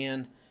back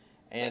again.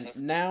 And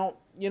now,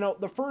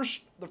 the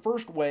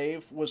first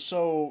wave was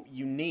so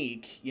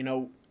unique,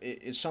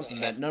 it's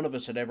something that none of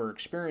us had ever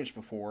experienced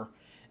before.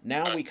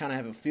 Now we kind of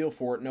have a feel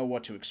for it, know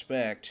what to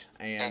expect,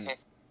 and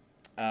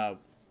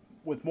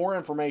with more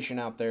information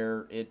out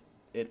there, it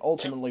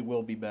ultimately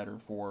will be better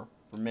for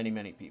many,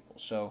 many people.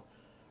 So,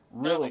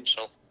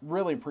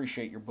 really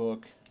appreciate your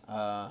book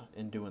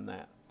in doing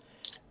that.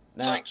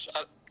 Now, thanks.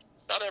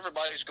 Not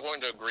everybody's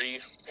going to agree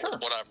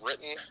with what I've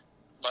written,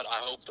 but I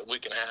hope that we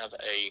can have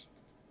a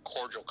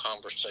cordial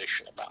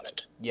conversation about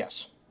it.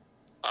 Yes.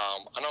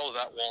 I know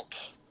that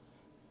won't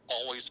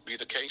always be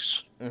the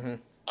case.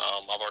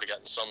 I've already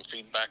gotten some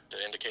feedback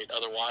to indicate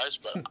otherwise,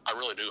 but I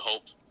really do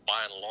hope, by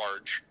and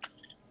large,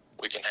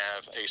 we can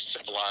have a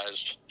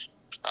civilized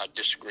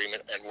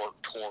disagreement and work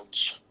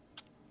towards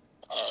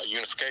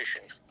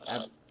unification.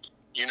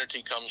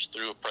 Unity comes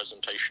through a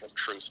presentation of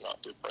truth,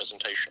 not through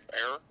presentation of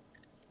error.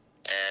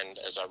 And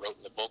as I wrote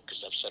in the book,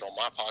 as I've said on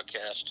my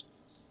podcast,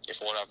 if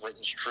what I've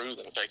written is true,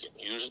 then take it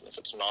and use it. If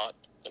it's not,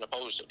 then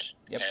oppose it.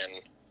 Yep.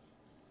 And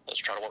let's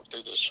try to work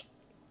through this.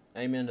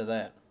 Amen to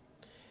that.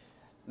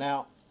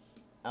 Now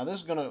this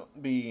is going to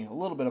be a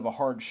little bit of a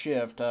hard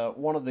shift.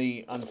 One of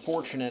the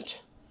unfortunate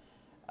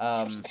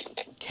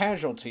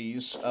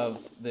casualties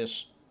of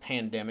this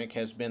pandemic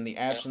has been the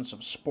absence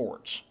of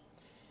sports.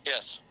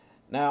 Yes.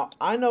 Now,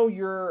 I know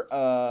you're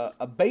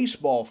a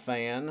baseball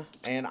fan,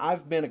 and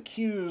I've been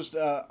accused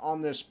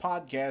on this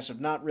podcast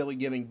of not really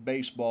giving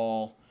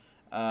baseball,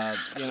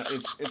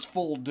 its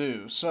full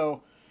due.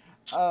 So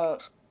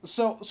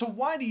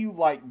why do you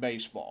like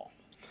baseball?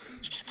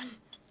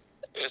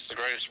 It's the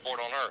greatest sport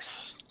on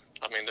earth.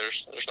 I mean,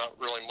 there's not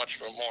really much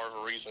more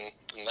of a reason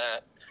than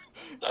that.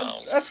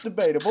 That's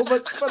debatable,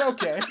 but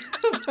okay.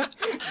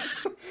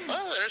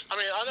 Well,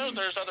 I know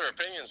there's other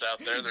opinions out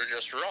there. They're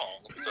just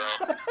wrong. So.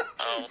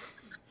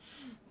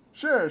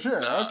 Sure,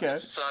 okay.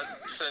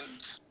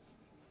 Since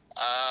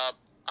I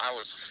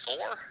was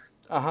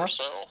 4 or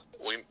so,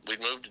 we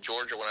moved to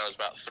Georgia when I was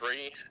about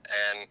 3,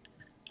 and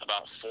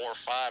about 4 or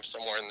 5,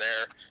 somewhere in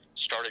there,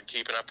 started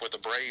keeping up with the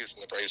Braves,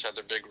 and the Braves had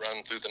their big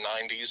run through the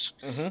 90s,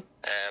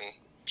 and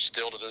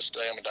still to this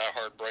day, I'm a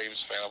diehard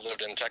Braves fan. I've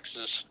lived in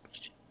Texas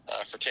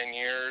for 10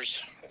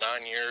 years,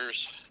 9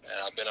 years, and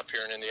I've been up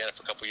here in Indiana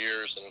for a couple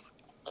years, and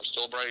I'm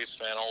still a Braves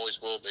fan,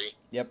 always will be.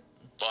 Yep.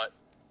 But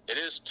it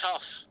is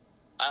tough.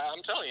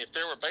 I'm telling you, if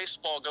there were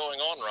baseball going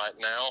on right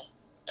now,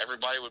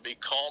 everybody would be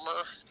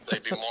calmer.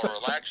 They'd be more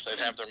relaxed. They'd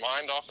have their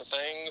mind off of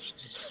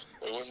things.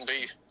 We wouldn't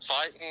be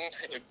fighting.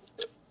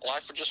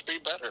 Life would just be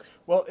better.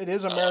 Well, it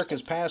is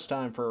America's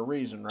pastime for a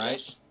reason, right?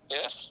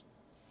 Yes.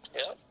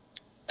 Yeah.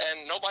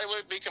 And nobody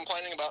would be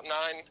complaining about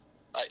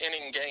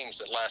 9-inning games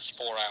that last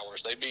 4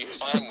 hours. They'd be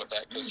fine with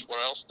that, because what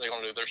else are they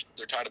going to do?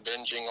 They're tired of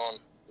binging on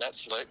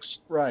Netflix.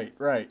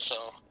 Right.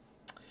 So.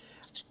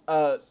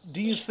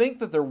 Do you think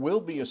that there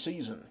will be a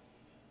season?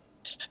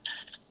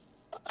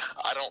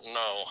 I don't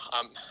know.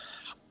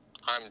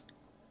 I'm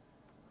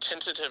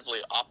tentatively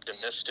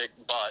optimistic,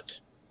 but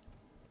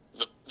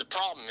the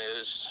problem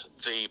is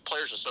the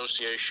Players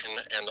Association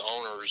and the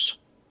owners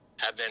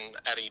have been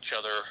at each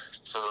other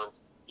for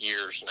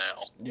years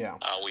now. Yeah.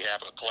 We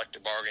have a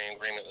collective bargaining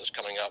agreement that's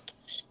coming up,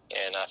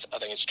 and I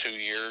think it's 2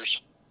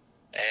 years,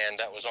 and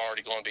that was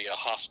already going to be a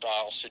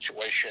hostile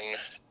situation.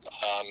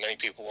 Many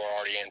people were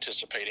already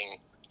anticipating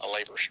a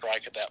labor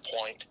strike at that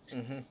point,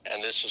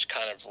 and this has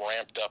kind of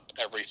ramped up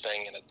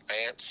everything in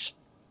advance,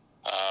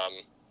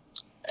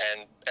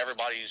 and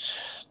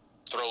everybody's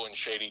throwing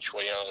shade each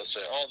way. They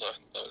say,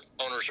 the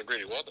owners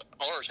agreed. Well, the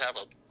owners have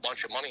a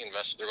bunch of money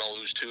invested. They're going to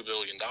lose $2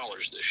 billion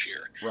this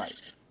year. Right.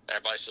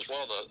 Everybody says,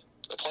 well,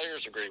 the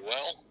players agree.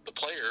 Well, the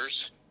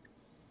players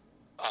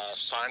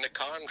signed a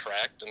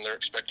contract, and they're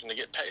expecting to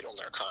get paid on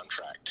their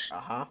contract.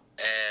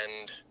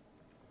 And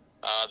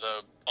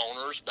the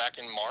owners back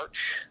in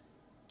March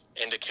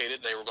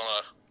indicated they were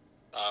going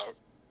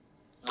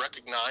to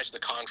recognized the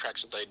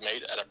contracts that they'd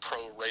made at a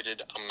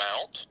prorated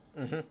amount,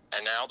 and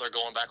now they're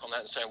going back on that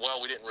and saying,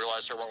 well, we didn't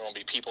realize there weren't going to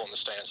be people in the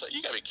stands. Like,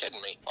 you got to be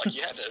kidding me. Like,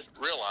 you had to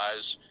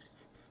realize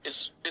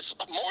it's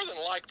more than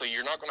likely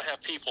you're not going to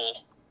have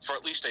people for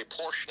at least a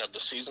portion of the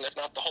season, if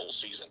not the whole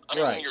season. I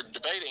mean, when you're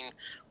debating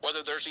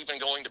whether there's even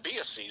going to be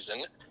a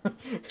season,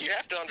 you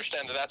have to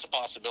understand that that's a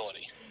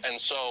possibility. And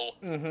so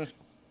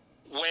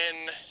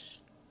when,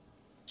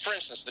 for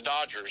instance, the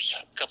Dodgers,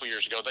 a couple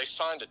years ago, they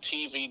signed a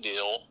TV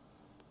deal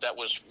that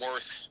was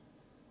worth,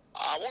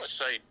 I want to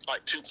say,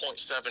 like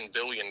 $2.7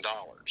 billion.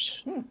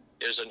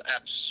 Is an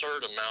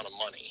absurd amount of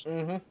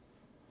money.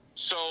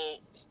 So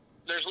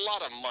there's a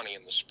lot of money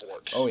in the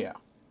sport. Oh, yeah.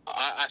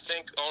 I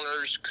think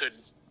owners could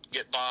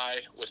get by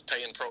with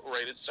paying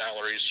prorated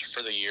salaries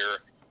for the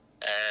year,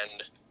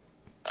 and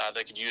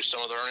they could use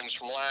some of the earnings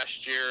from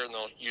last year, and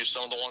they'll use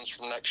some of the ones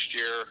from next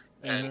year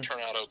and turn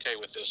out okay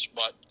with this.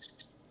 But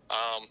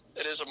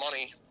it is a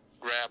money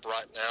grab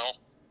right now,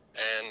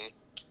 and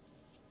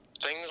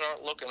things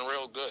aren't looking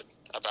real good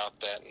about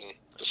that. And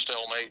the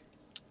stalemate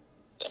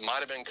that might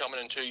have been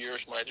coming in 2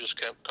 years might just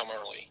come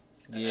early.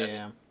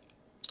 Yeah.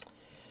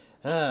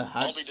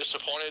 I'll be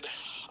disappointed.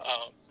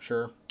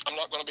 Sure. I'm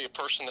not going to be a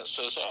person that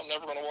says, I'm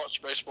never going to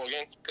watch baseball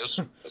again, because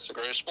it's the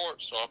greatest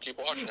sport, so I'll keep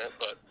watching it.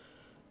 But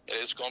it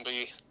is going to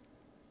be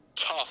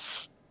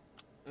tough,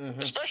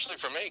 especially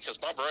for me, because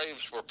my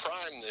Braves were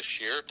primed this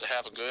year to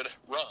have a good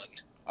run.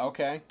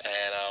 Okay.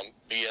 And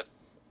be at,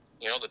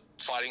 the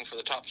fighting for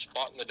the top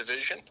spot in the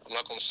division. I'm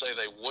not going to say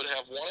they would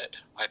have won it.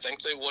 I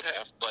think they would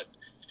have, but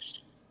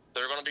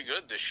they're going to be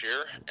good this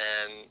year.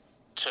 And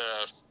to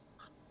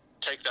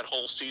take that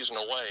whole season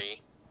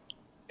away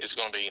is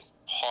going to be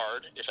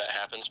hard if that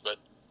happens. But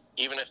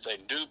even if they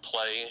do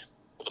play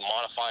with a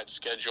modified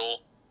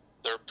schedule,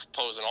 they're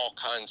proposing all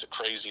kinds of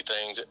crazy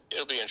things.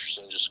 It'll be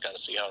interesting to just kind of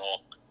see how it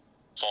all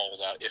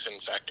falls out, if in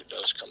fact it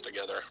does come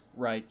together.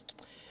 Right.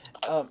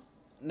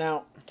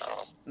 Now,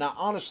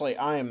 honestly,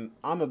 I'm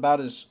about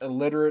as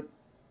illiterate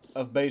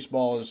of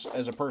baseball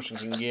as a person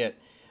can get.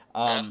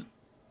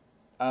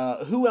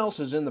 Who else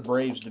is in the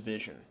Braves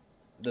division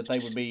that they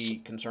would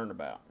be concerned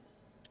about?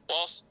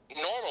 Well,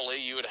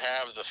 normally you would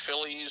have the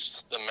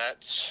Phillies, the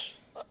Mets,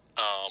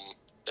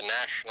 the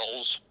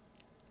Nationals,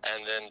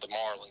 and then the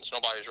Marlins.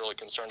 Nobody's really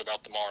concerned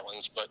about the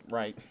Marlins, but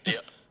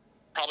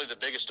probably the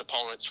biggest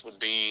opponents would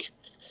be,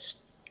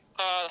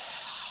 I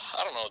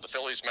don't know, the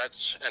Phillies,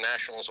 Mets, and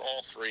Nationals.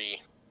 All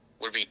three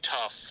would be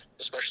tough,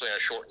 especially in a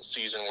shortened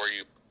season where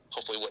you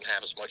hopefully wouldn't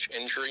have as much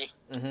injury.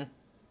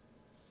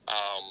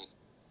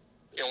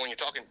 When you're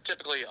talking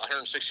typically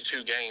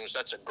 162 games,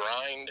 that's a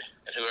grind,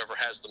 and whoever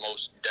has the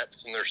most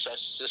depth in their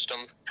system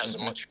has a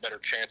much better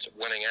chance of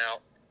winning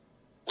out,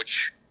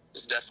 which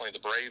is definitely the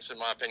Braves, in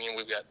my opinion.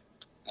 We've got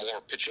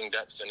more pitching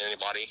depth than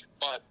anybody,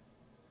 but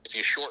if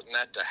you shorten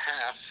that to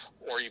half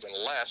or even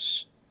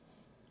less,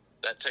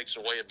 that takes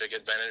away a big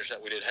advantage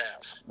that we did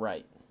have.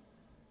 Right.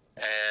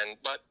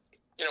 But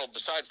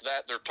besides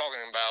that, they're talking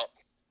about,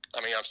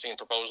 I've seen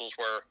proposals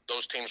where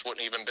those teams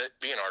wouldn't even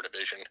be in our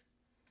division.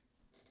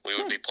 We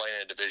would be playing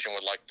in a division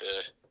with, like,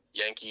 the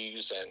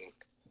Yankees and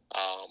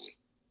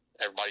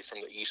everybody from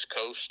the East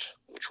Coast,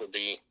 which would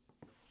be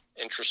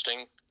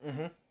interesting.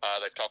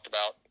 They've talked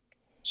about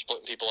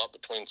splitting people up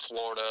between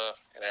Florida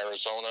and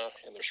Arizona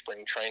in their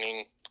spring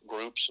training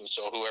groups, and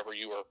so whoever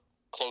you are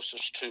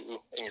closest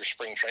to in your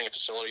spring training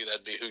facility,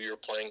 that'd be who you're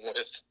playing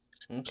with.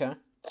 Okay.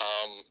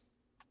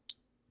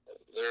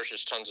 There's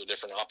just tons of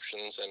different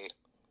options, and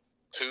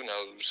who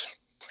knows?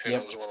 Who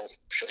knows what will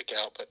shake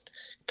out? But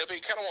it'll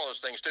be kind of one of those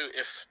things, too.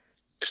 If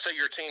say,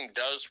 your team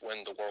does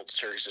win the World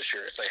Series this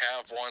year, if they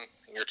have one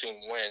and your team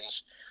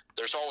wins,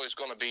 there's always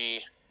going to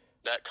be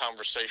that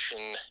conversation.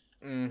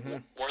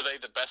 Were they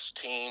the best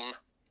team?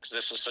 Because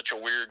this is such a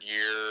weird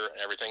year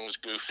and everything was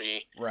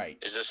goofy. Right.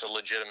 Is this a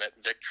legitimate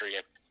victory?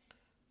 And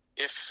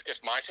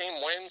if my team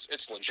wins,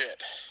 it's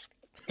legit.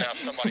 Now, if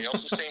somebody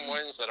else's team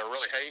wins that I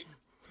really hate,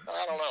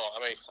 I don't know. I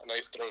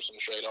may throw some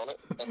shade on it.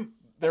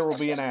 There will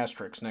be an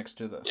asterisk next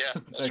to the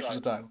next to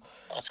the title.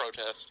 I'll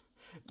protest.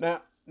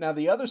 Now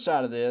the other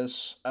side of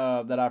this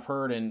that I've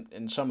heard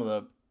in some of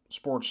the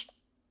sports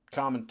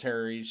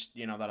commentaries,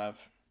 that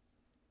I've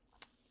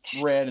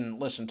read and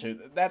listened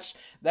to,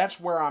 that's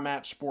where I'm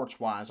at sports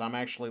wise. I'm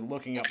actually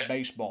looking up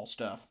baseball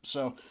stuff.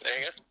 So there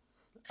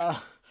you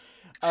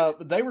go.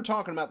 They were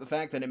talking about the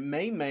fact that it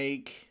may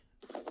make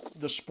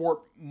the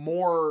sport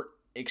more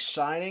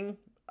exciting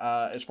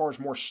as far as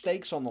more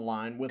stakes on the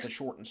line with a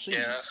shortened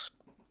season.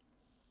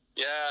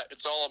 Yeah,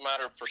 it's all a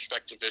matter of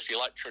perspective. If you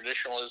like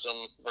traditionalism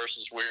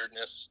versus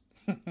weirdness.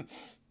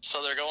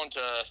 So they're going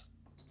to,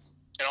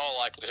 in all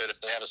likelihood, if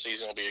they have a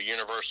season, it'll be a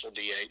universal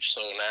DH.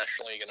 So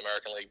National League and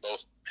American League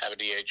both have a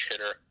DH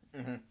hitter,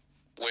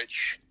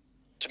 which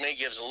to me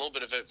gives a little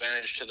bit of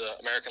advantage to the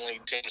American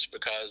League teams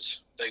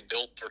because they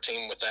built their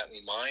team with that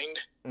in mind,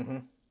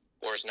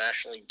 whereas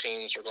National League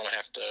teams are going to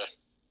have to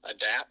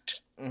adapt.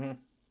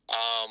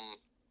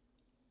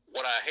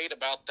 What I hate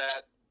about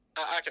that,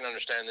 I can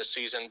understand this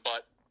season,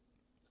 but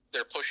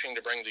they're pushing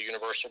to bring the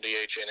universal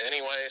DH in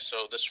anyway,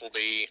 so this will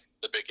be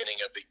the beginning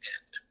of the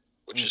end,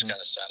 which is kind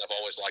of sad. I've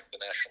always liked the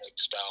National League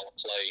style of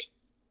play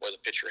where the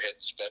pitcher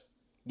hits, but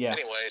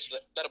anyways,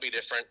 that'll be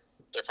different.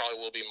 There probably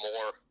will be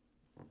more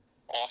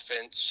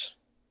offense.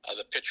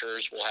 The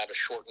pitchers will have a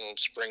shortened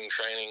spring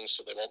training,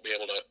 so they won't be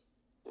able to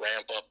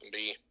ramp up and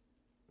be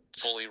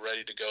fully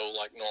ready to go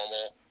like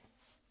normal.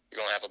 You're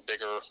going to have a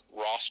bigger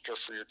roster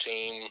for your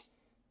team.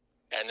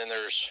 And then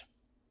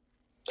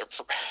they're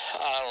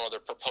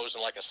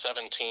proposing like a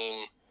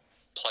 7-team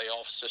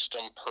playoff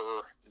system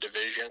per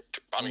division,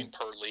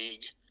 per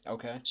league.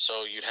 Okay.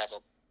 So you'd have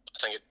a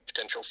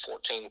potential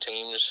 14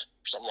 teams,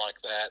 something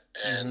like that.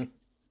 And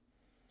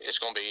it's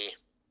going to be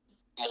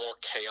more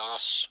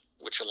chaos,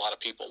 which a lot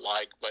of people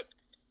like. But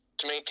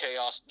to me,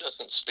 chaos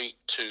doesn't speak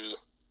to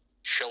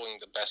showing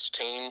the best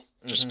team.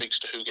 It just speaks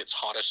to who gets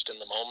hottest in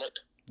the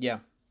moment. Yeah.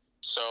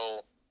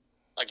 So,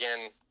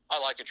 again, I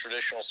like a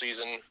traditional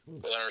season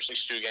with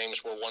 162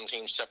 games where one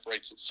team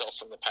separates itself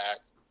from the pack,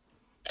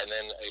 and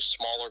then a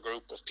smaller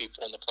group of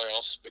people in the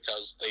playoffs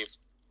because they've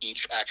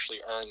each actually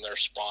earned their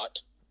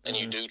spot, and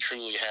you do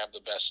truly have the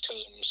best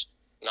teams,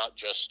 not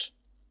just,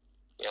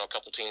 a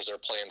couple teams that are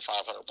playing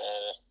 500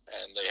 ball,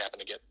 and they happen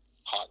to get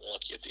hot and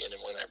lucky at the end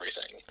and win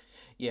everything.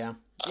 Yeah.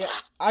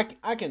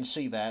 I can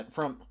see that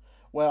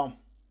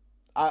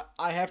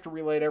I have to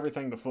relate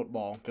everything to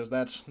football because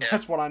that's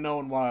what I know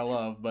and what I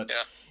love. But,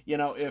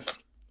 if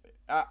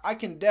I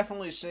can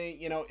definitely see,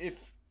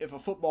 if a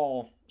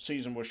football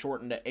season was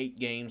shortened to 8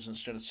 games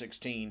instead of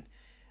 16,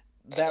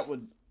 that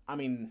would,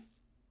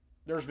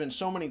 there's been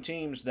so many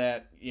teams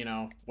that,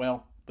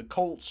 the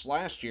Colts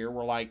last year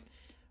were like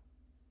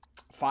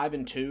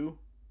 5-2,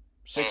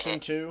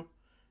 6-2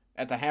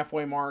 at the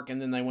halfway mark,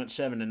 and then they went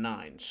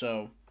 7-9.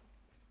 So,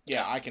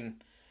 yeah, I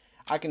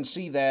can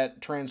see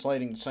that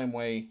translating the same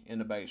way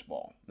into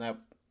baseball.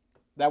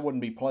 That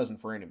wouldn't be pleasant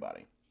for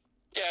anybody.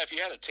 Yeah, if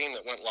you had a team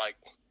that went like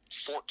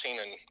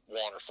 14-1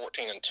 or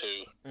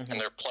 14-2, and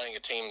they're playing a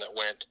team that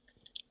went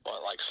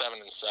like 7-7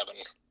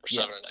 or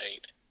 7-8,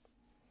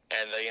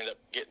 and they end up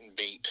getting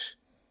beat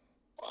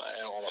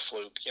on a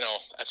fluke,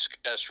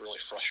 that's really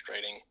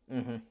frustrating.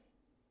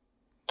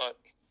 But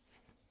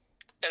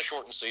in a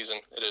shortened season,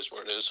 it is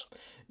what it is.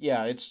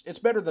 Yeah, it's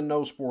better than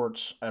no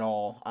sports at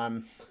all.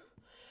 I'm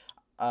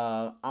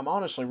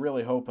honestly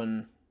really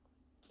hoping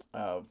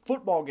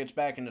football gets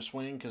back into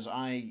swing because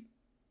I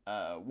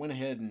went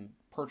ahead and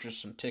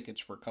purchased some tickets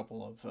for a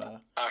couple of...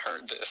 I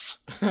heard this.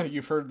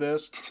 You've heard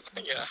this?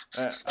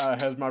 Yeah.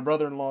 Has my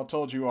brother-in-law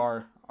told you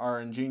our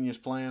ingenious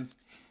plan?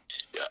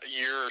 Yeah,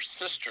 your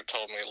sister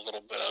told me a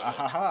little bit of it.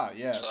 Aha,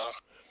 yes. So,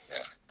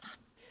 yeah.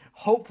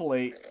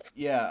 Hopefully,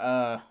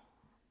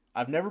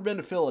 I've never been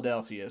to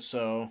Philadelphia,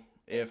 so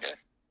if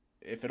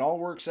it all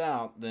works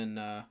out, then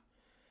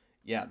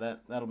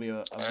that'll be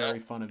a very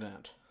fun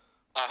event.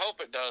 I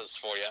hope it does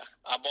for you.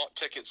 I bought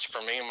tickets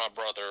for me and my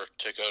brother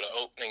to go to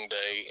opening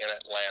day in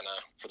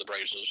Atlanta for the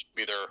Braves. It'll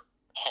be their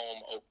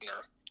home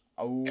opener.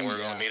 Oh, and we're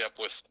going to meet up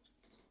with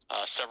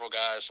several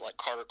guys like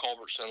Carter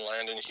Culbertson,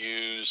 Landon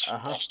Hughes,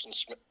 Austin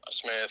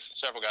Smith,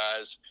 several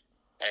guys,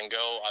 and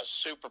go. I was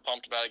super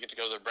pumped about it. Get to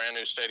go to their brand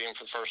new stadium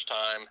for the first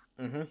time,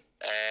 and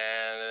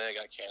then it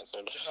got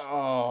canceled.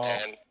 Oh.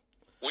 And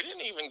we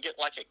didn't even get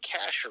like a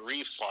cash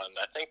refund.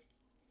 I think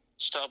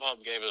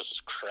StubHub gave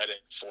us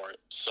credit for it.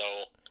 So.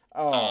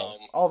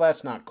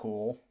 That's not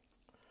cool.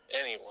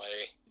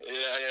 Anyway,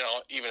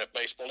 even if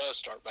baseball does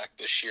start back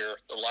this year,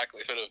 the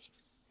likelihood of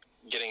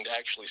getting to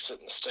actually sit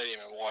in the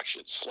stadium and watch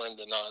it slim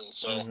to none.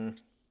 So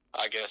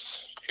I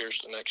guess here's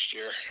to next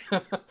year.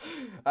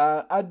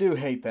 I do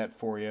hate that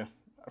for you.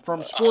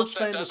 From sports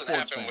fan to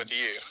sports fan. I hope that doesn't happen with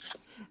you.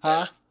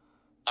 Huh?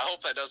 I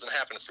hope that doesn't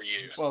happen for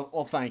you.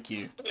 Well, thank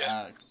you.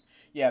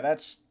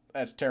 That's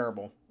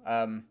terrible.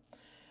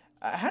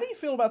 How do you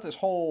feel about this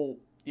whole,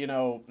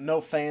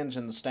 no fans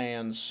in the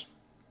stands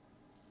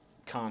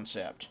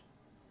concept?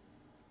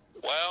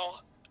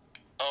 Well,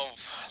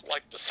 of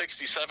like the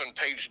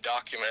 67-page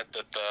document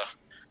that the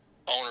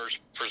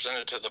owners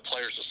presented to the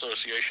Players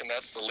Association,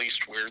 that's the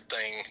least weird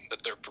thing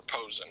that they're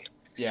proposing.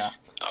 Yeah.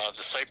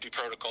 The safety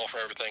protocol for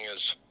everything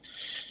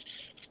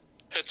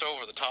it's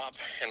over the top,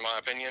 in my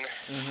opinion.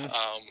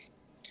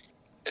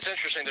 It's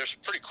interesting. There's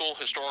pretty cool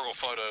historical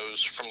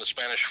photos from the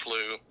Spanish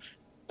flu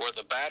where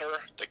the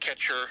batter, the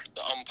catcher,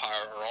 the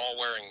umpire are all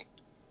wearing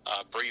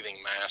breathing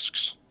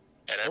masks,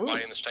 and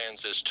everybody in the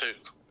stands is too.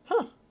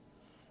 Huh.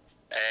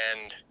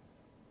 And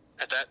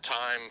at that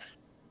time,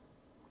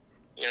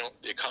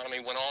 the economy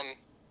went on,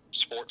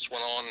 sports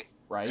went on,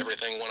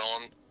 everything went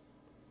on,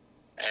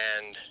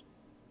 and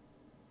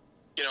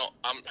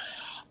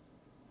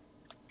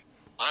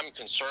I'm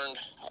concerned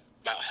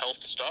about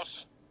health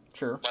stuff.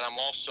 Sure. But I'm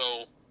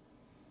also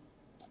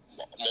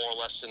more or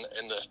less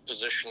in the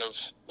position of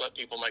let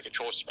people make a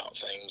choice about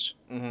things.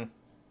 If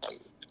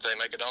they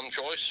make a dumb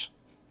choice,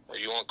 or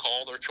you want to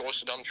call their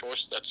choice a dumb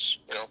choice, that's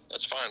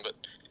fine. But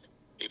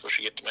people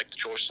should get to make the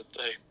choice that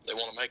they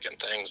want to make in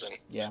things. And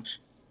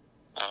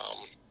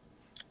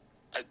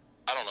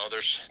I don't know.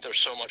 There's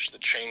so much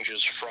that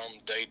changes from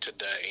day to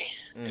day.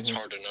 It's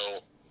hard to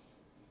know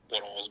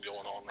what all is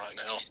going on right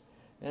now.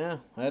 Yeah,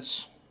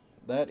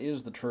 that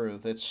is the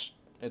truth. It's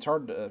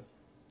hard to,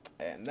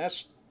 and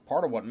that's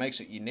part of what makes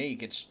it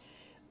unique. It's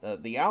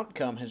the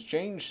outcome has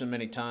changed so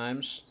many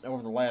times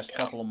over the last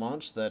couple of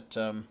months that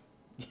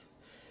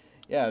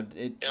yeah,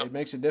 it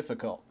makes it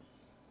difficult.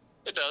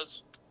 It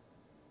does,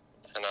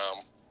 and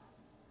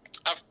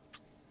I've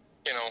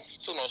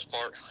for the most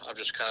part, I've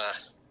just kind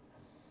of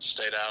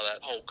stayed out of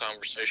that whole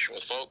conversation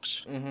with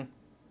folks. Mm-hmm.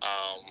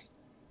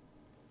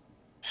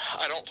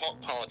 I don't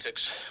talk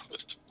politics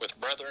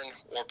with brethren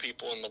or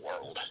people in the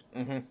world.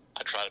 Mm-hmm.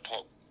 I try to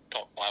talk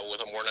Bible with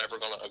them. We're never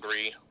going to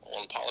agree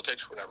on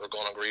politics. We're never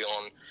going to agree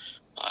on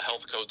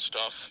health code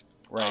stuff.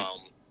 Right.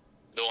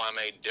 Though I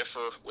may differ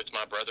with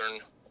my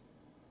brethren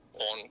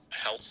on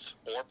health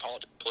or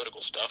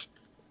political stuff,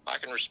 I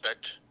can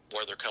respect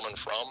where they're coming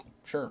from.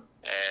 Sure.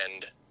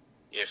 And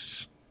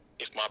if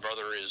my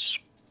brother is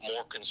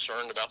more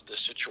concerned about this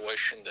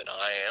situation than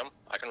I am,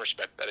 I can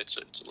respect that. It's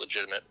a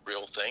legitimate,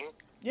 real thing.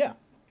 Yeah.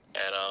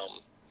 And I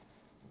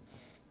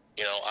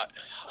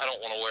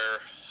don't want to wear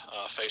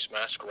a face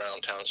mask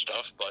around town and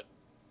stuff, but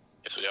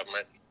if the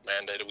government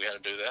mandated we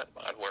had to do that,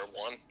 I'd wear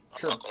one.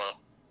 Sure. I'm not going to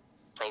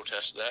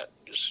protest that.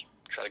 Just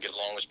try to get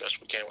along as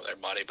best we can with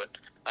everybody. But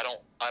I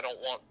don't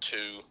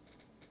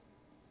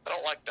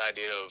like the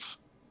idea of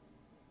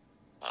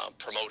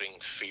promoting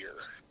fear,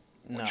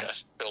 which I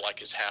feel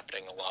like is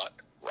happening a lot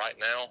right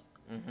now.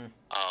 Mm-hmm.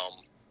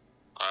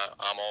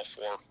 I'm all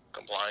for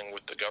complying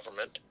with the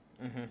government,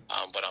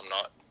 but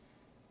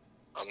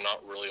I'm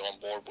not really on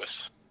board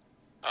with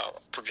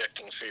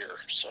projecting fear.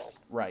 So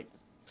right.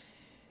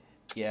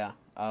 Yeah.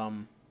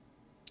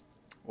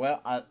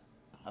 Well, I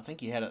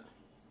think you had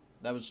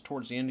that was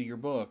towards the end of your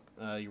book.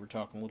 You were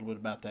talking a little bit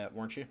about that,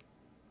 weren't you?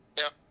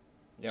 Yeah.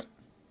 Yep.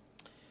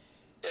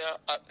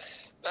 Yeah,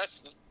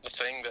 that's the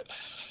thing that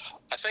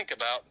I think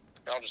about.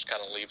 I'll just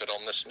kind of leave it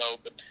on this note,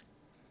 but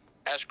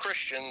as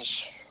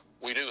Christians,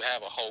 we do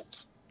have a hope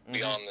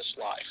beyond this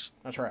life.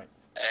 That's right.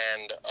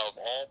 And of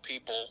all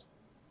people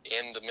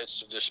in the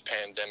midst of this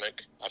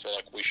pandemic, I feel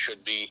like we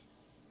should be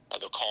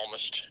the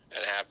calmest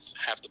and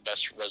have the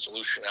best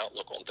resolution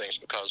outlook on things,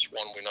 because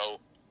one, we know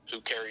who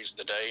carries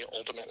the day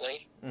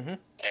ultimately,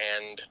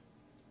 and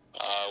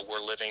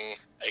we're living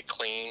a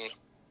clean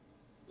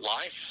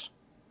life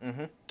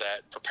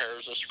that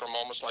prepares us for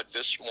moments like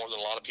this more than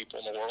a lot of people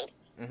in the world.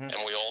 And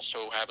we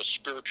also have a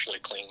spiritually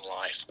clean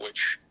life,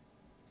 which,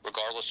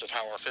 regardless of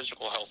how our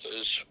physical health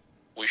is,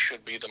 we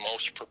should be the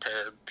most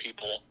prepared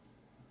people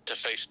to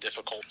face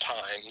difficult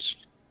times.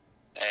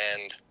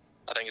 And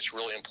I think it's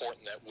really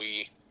important that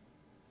we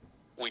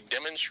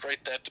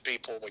demonstrate that to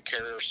people. We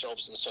carry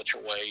ourselves in such a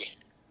way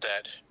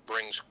that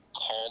brings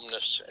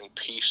calmness and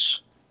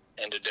peace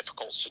into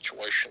difficult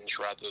situations,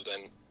 rather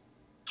than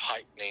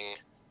heightening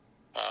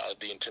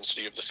the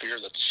intensity of the fear.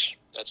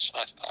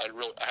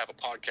 I have a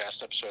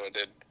podcast episode I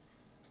did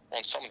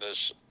on some of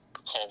this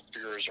called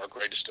 "Fear is Our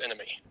Greatest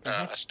Enemy."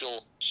 I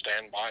still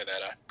stand by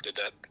that. I did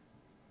that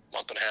a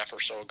month and a half or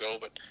so ago,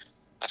 but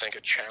I think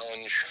a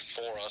challenge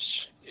for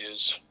us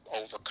is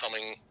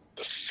overcoming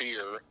the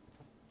fear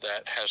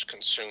that has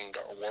consumed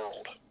our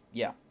world.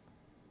 Yeah.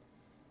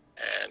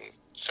 And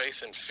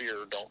faith and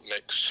fear don't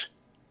mix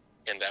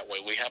in that way.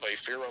 We have a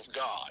fear of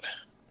God.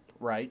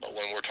 Right. But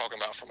when we're talking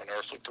about from an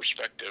earthly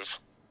perspective,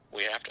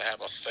 we have to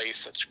have a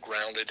faith that's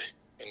grounded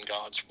in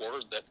God's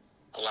word that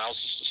allows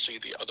us to see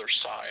the other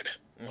side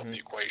of the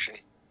equation.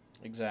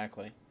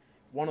 Exactly.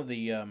 One of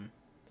the,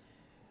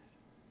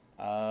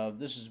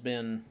 this has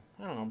been,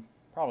 I don't know,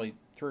 probably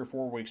 3 or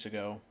 4 weeks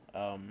ago,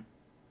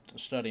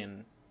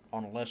 studying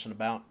on a lesson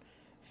about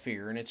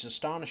fear, and it's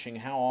astonishing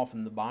how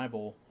often the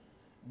Bible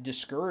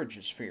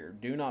discourages fear.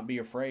 Do not be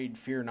afraid,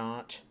 fear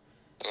not.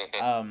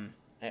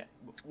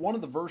 One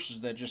of the verses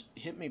that just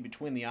hit me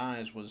between the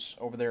eyes was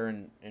over there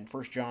in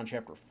 1 John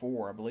chapter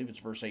 4, I believe it's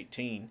verse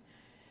 18,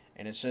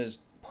 and it says,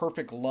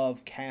 "Perfect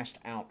love cast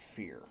out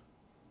fear."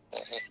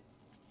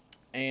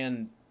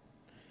 And,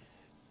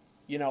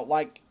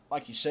 like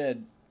you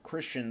said,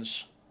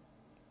 Christians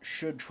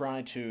should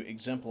try to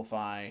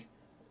exemplify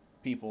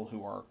people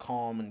who are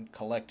calm and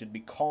collected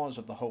because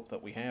of the hope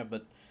that we have,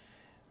 but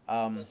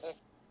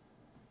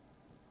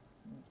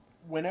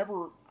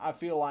whenever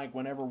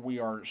we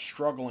are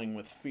struggling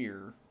with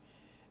fear,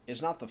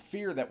 it's not the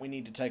fear that we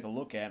need to take a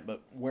look at,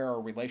 but where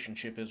our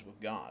relationship is with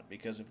God.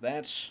 Because if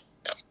that's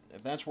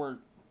where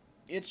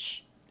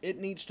it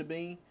needs to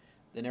be,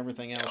 then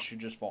everything else should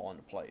just fall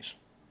into place.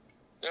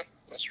 Yeah,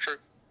 that's true.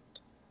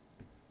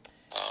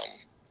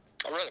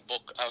 I read a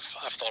book I've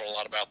thought a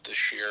lot about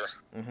this year.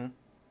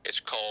 It's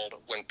called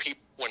 "When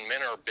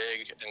Men Are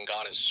Big and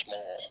God Is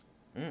Small."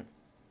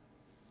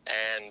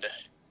 And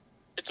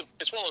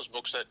it's one of those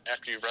books that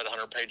after you've read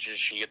 100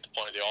 pages, you get the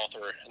point of the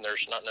author, and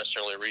there's not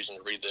necessarily a reason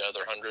to read the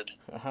other 100.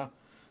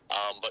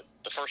 But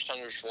the first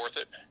 100 is worth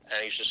it,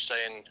 and he's just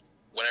saying,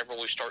 whenever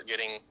we start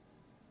getting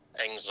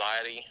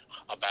anxiety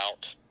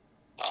about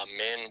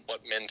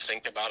what men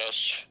think about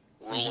us,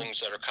 rulings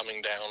that are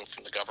coming down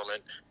from the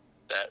government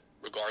that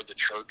regard the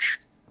church,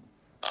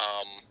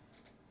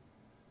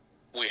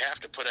 we have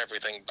to put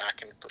everything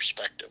back in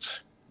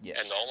perspective. Yes.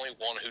 And the only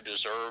one who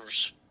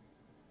deserves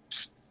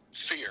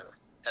fear,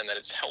 and that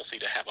it's healthy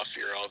to have a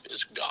fear of,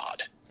 is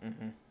God.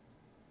 Mm-hmm.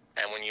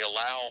 And when you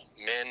allow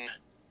men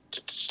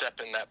to step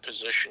in that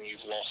position,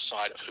 you've lost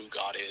sight of who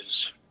God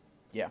is.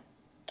 Yeah.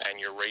 And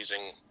you're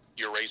raising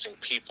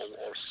people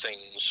or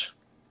things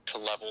to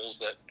levels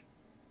that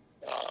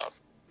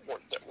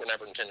were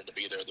never intended to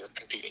be there. They're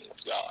competing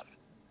with God.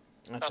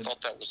 I thought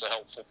that was a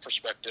helpful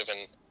perspective,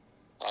 and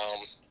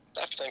I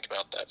have to think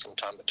about that from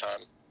time to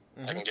time.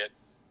 Mm-hmm. I can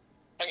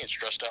get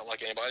stressed out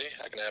like anybody.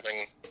 I can have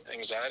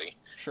anxiety.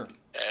 Sure.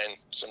 And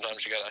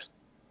sometimes you gotta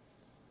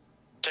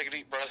take a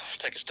deep breath,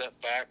 take a step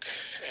back,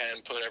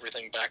 and put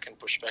everything back in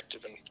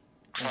perspective, and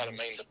try to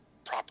maintain the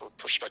proper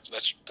perspective.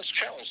 That's a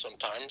challenge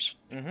sometimes.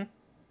 Mm-hmm.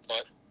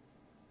 But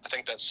I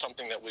think that's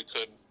something that we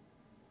could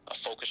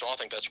focus on. I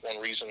think that's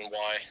one reason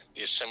why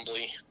the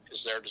assembly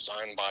is there,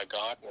 designed by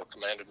God, and we're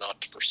commanded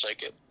not to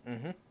forsake it,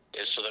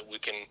 is so that we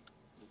can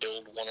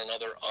build one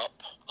another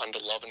up unto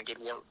love and good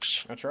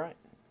works. That's right.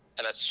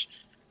 And it's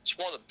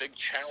one of the big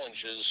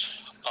challenges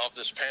of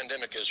this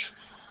pandemic is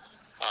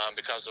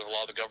because of a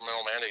lot of the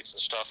governmental mandates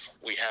and stuff,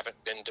 we haven't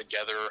been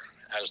together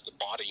as the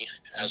body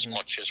as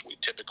much as we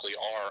typically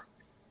are.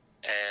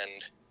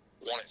 And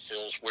one, it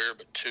feels weird,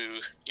 but two,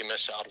 you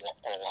miss out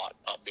on a lot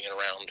not being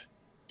around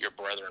your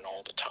brethren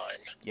all the time.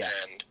 Yeah.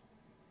 And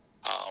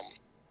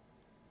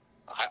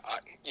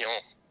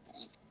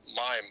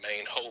my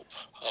main hope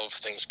of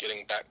things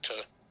getting back to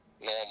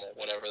normal,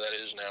 whatever that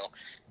is now,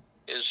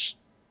 is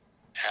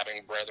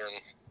having brethren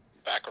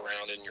back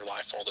around in your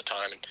life all the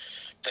time. And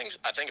things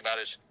I think about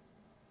is,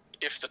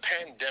 if the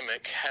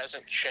pandemic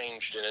hasn't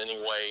changed in any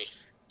way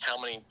how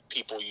many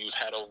people you've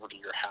had over to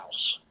your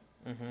house,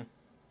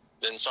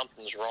 then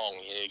something's wrong.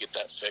 You need to get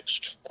that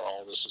fixed while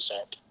all this is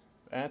up.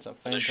 That's a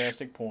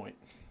fantastic point.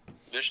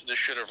 This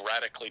should have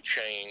radically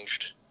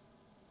changed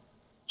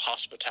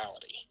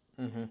hospitality.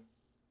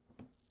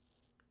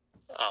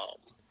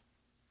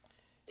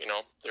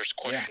 There's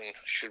a question,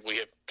 should we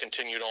have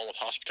continued on with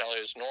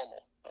hospitality as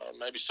normal?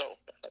 Maybe so.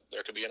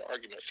 There could be an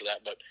argument for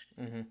that, but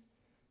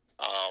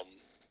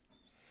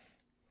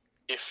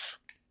if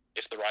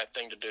the right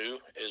thing to do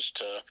is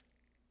to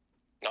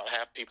not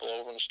have people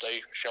over and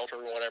stay sheltered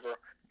or whatever,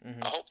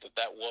 I hope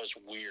that was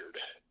weird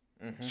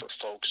for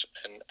folks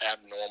and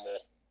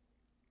abnormal,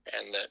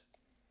 and that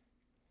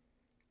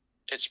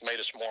it's made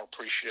us more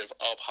appreciative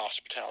of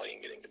hospitality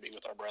and getting to be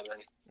with our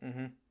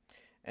brethren.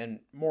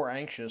 And more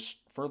anxious,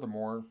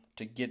 furthermore,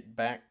 to get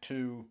back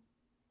to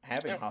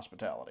having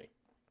hospitality.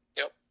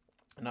 Yep.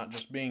 Not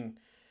just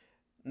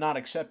not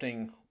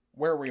accepting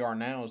where we are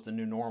now as the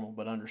new normal,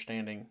 but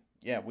understanding,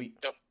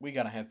 we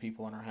got to have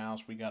people in our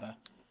house. We got to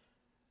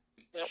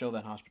show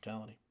that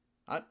hospitality.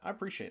 I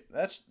appreciate it.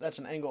 That's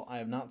an angle I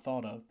have not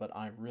thought of, but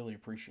I really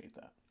appreciate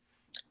that.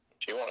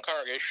 If you want a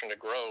congregation to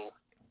grow,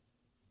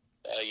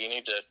 you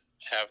need to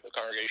have the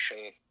congregation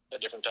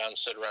at different times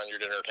sit around your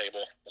dinner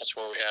table. That's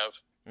where we have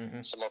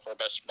some of our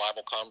best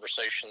Bible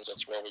conversations.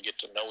 That's where we get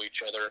to know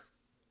each other.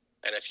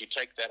 And if you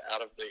take that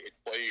out of the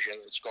equation,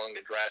 it's going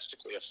to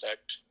drastically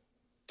affect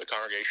the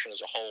congregation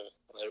as a whole.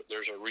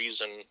 There's a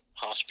reason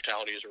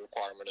hospitality is a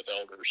requirement of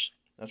elders.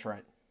 That's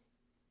right.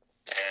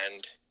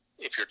 And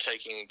if you're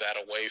taking that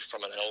away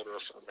from an elder,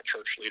 from a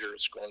church leader,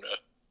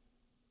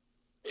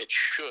 it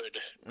should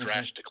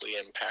drastically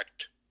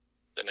impact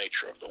the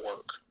nature of the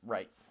work.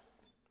 Right.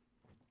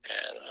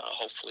 And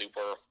hopefully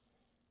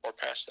we're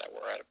past that.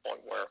 We're at a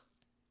point where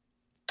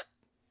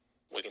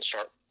we can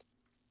start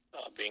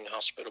being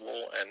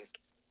hospitable. And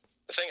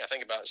the thing I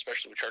think about,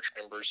 especially with church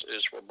members,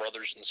 is we're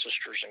brothers and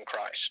sisters in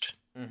Christ.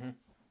 And,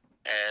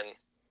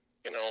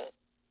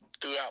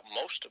 throughout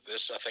most of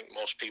this, I think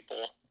most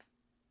people,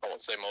 I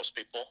won't say most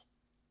people,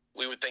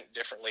 we would think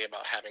differently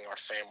about having our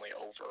family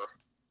over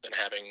than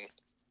having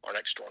our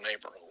next door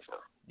neighbor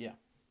over. Yeah.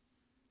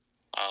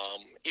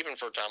 Even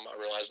for a time, I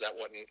realized that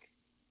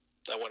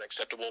wasn't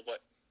acceptable,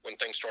 but when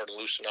things started to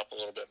loosen up a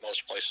little bit,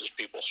 most places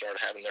people started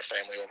having their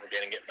family over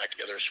again and getting back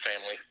together as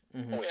family.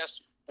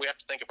 We have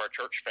to think of our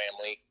church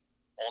family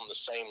on the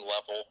same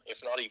level,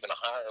 if not even a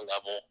higher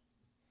level,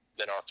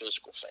 than our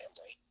physical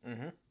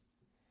family.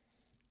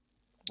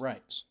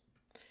 Right.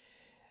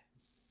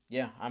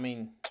 Yeah, I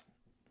mean,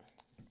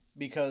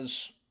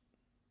 because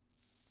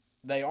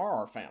they are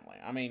our family.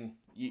 I mean,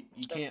 you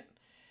can't,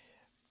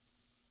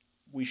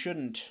 we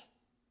shouldn't,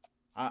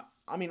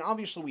 I mean,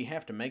 obviously we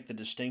have to make the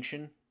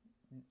distinction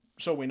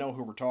so we know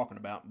who we're talking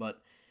about,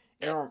 but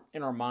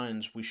in our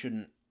minds,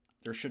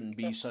 there shouldn't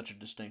be such a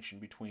distinction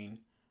between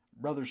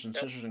brothers and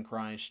sisters in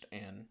Christ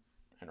and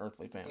an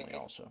earthly family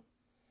also.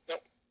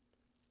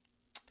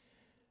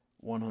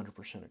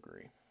 100%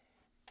 agree.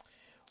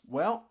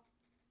 Well,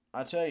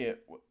 I tell you,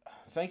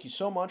 thank you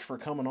so much for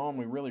coming on.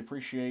 We really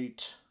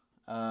appreciate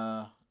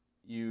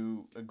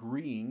you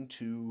agreeing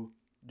to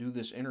do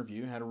this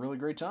interview. Had a really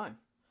great time.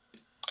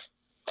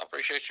 I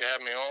appreciate you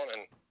having me on,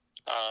 and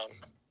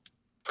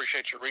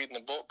appreciate you reading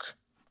the book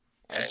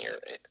and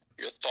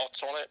your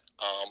thoughts on it.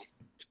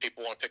 If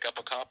people want to pick up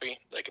a copy,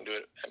 they can do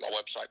it at my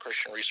website,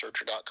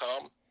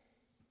 christianresearcher.com.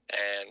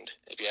 And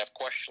if you have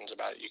questions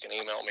about it, you can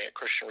email me at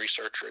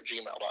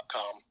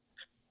christianresearcher@gmail.com,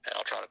 and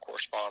I'll try to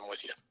correspond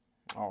with you.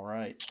 All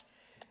right.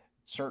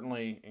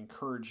 Certainly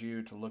encourage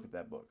you to look at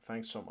that book.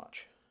 Thanks so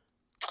much.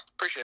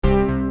 Appreciate it.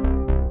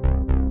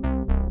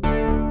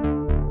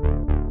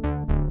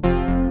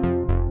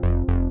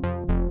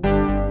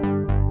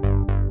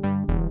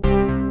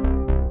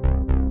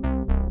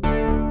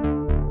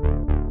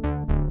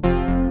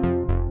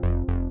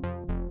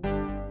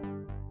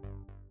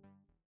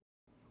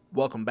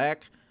 Welcome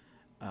back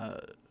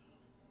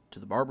to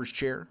the Barber's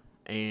Chair.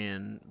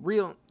 And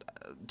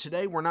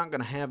today we're not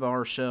going to have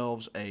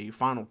ourselves a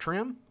final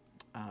trim.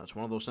 It's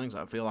one of those things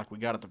I feel like we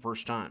got it the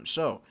first time.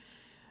 So,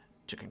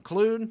 to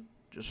conclude,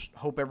 just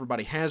hope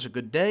everybody has a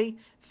good day.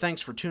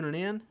 Thanks for tuning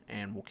in,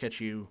 and we'll catch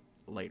you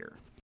later.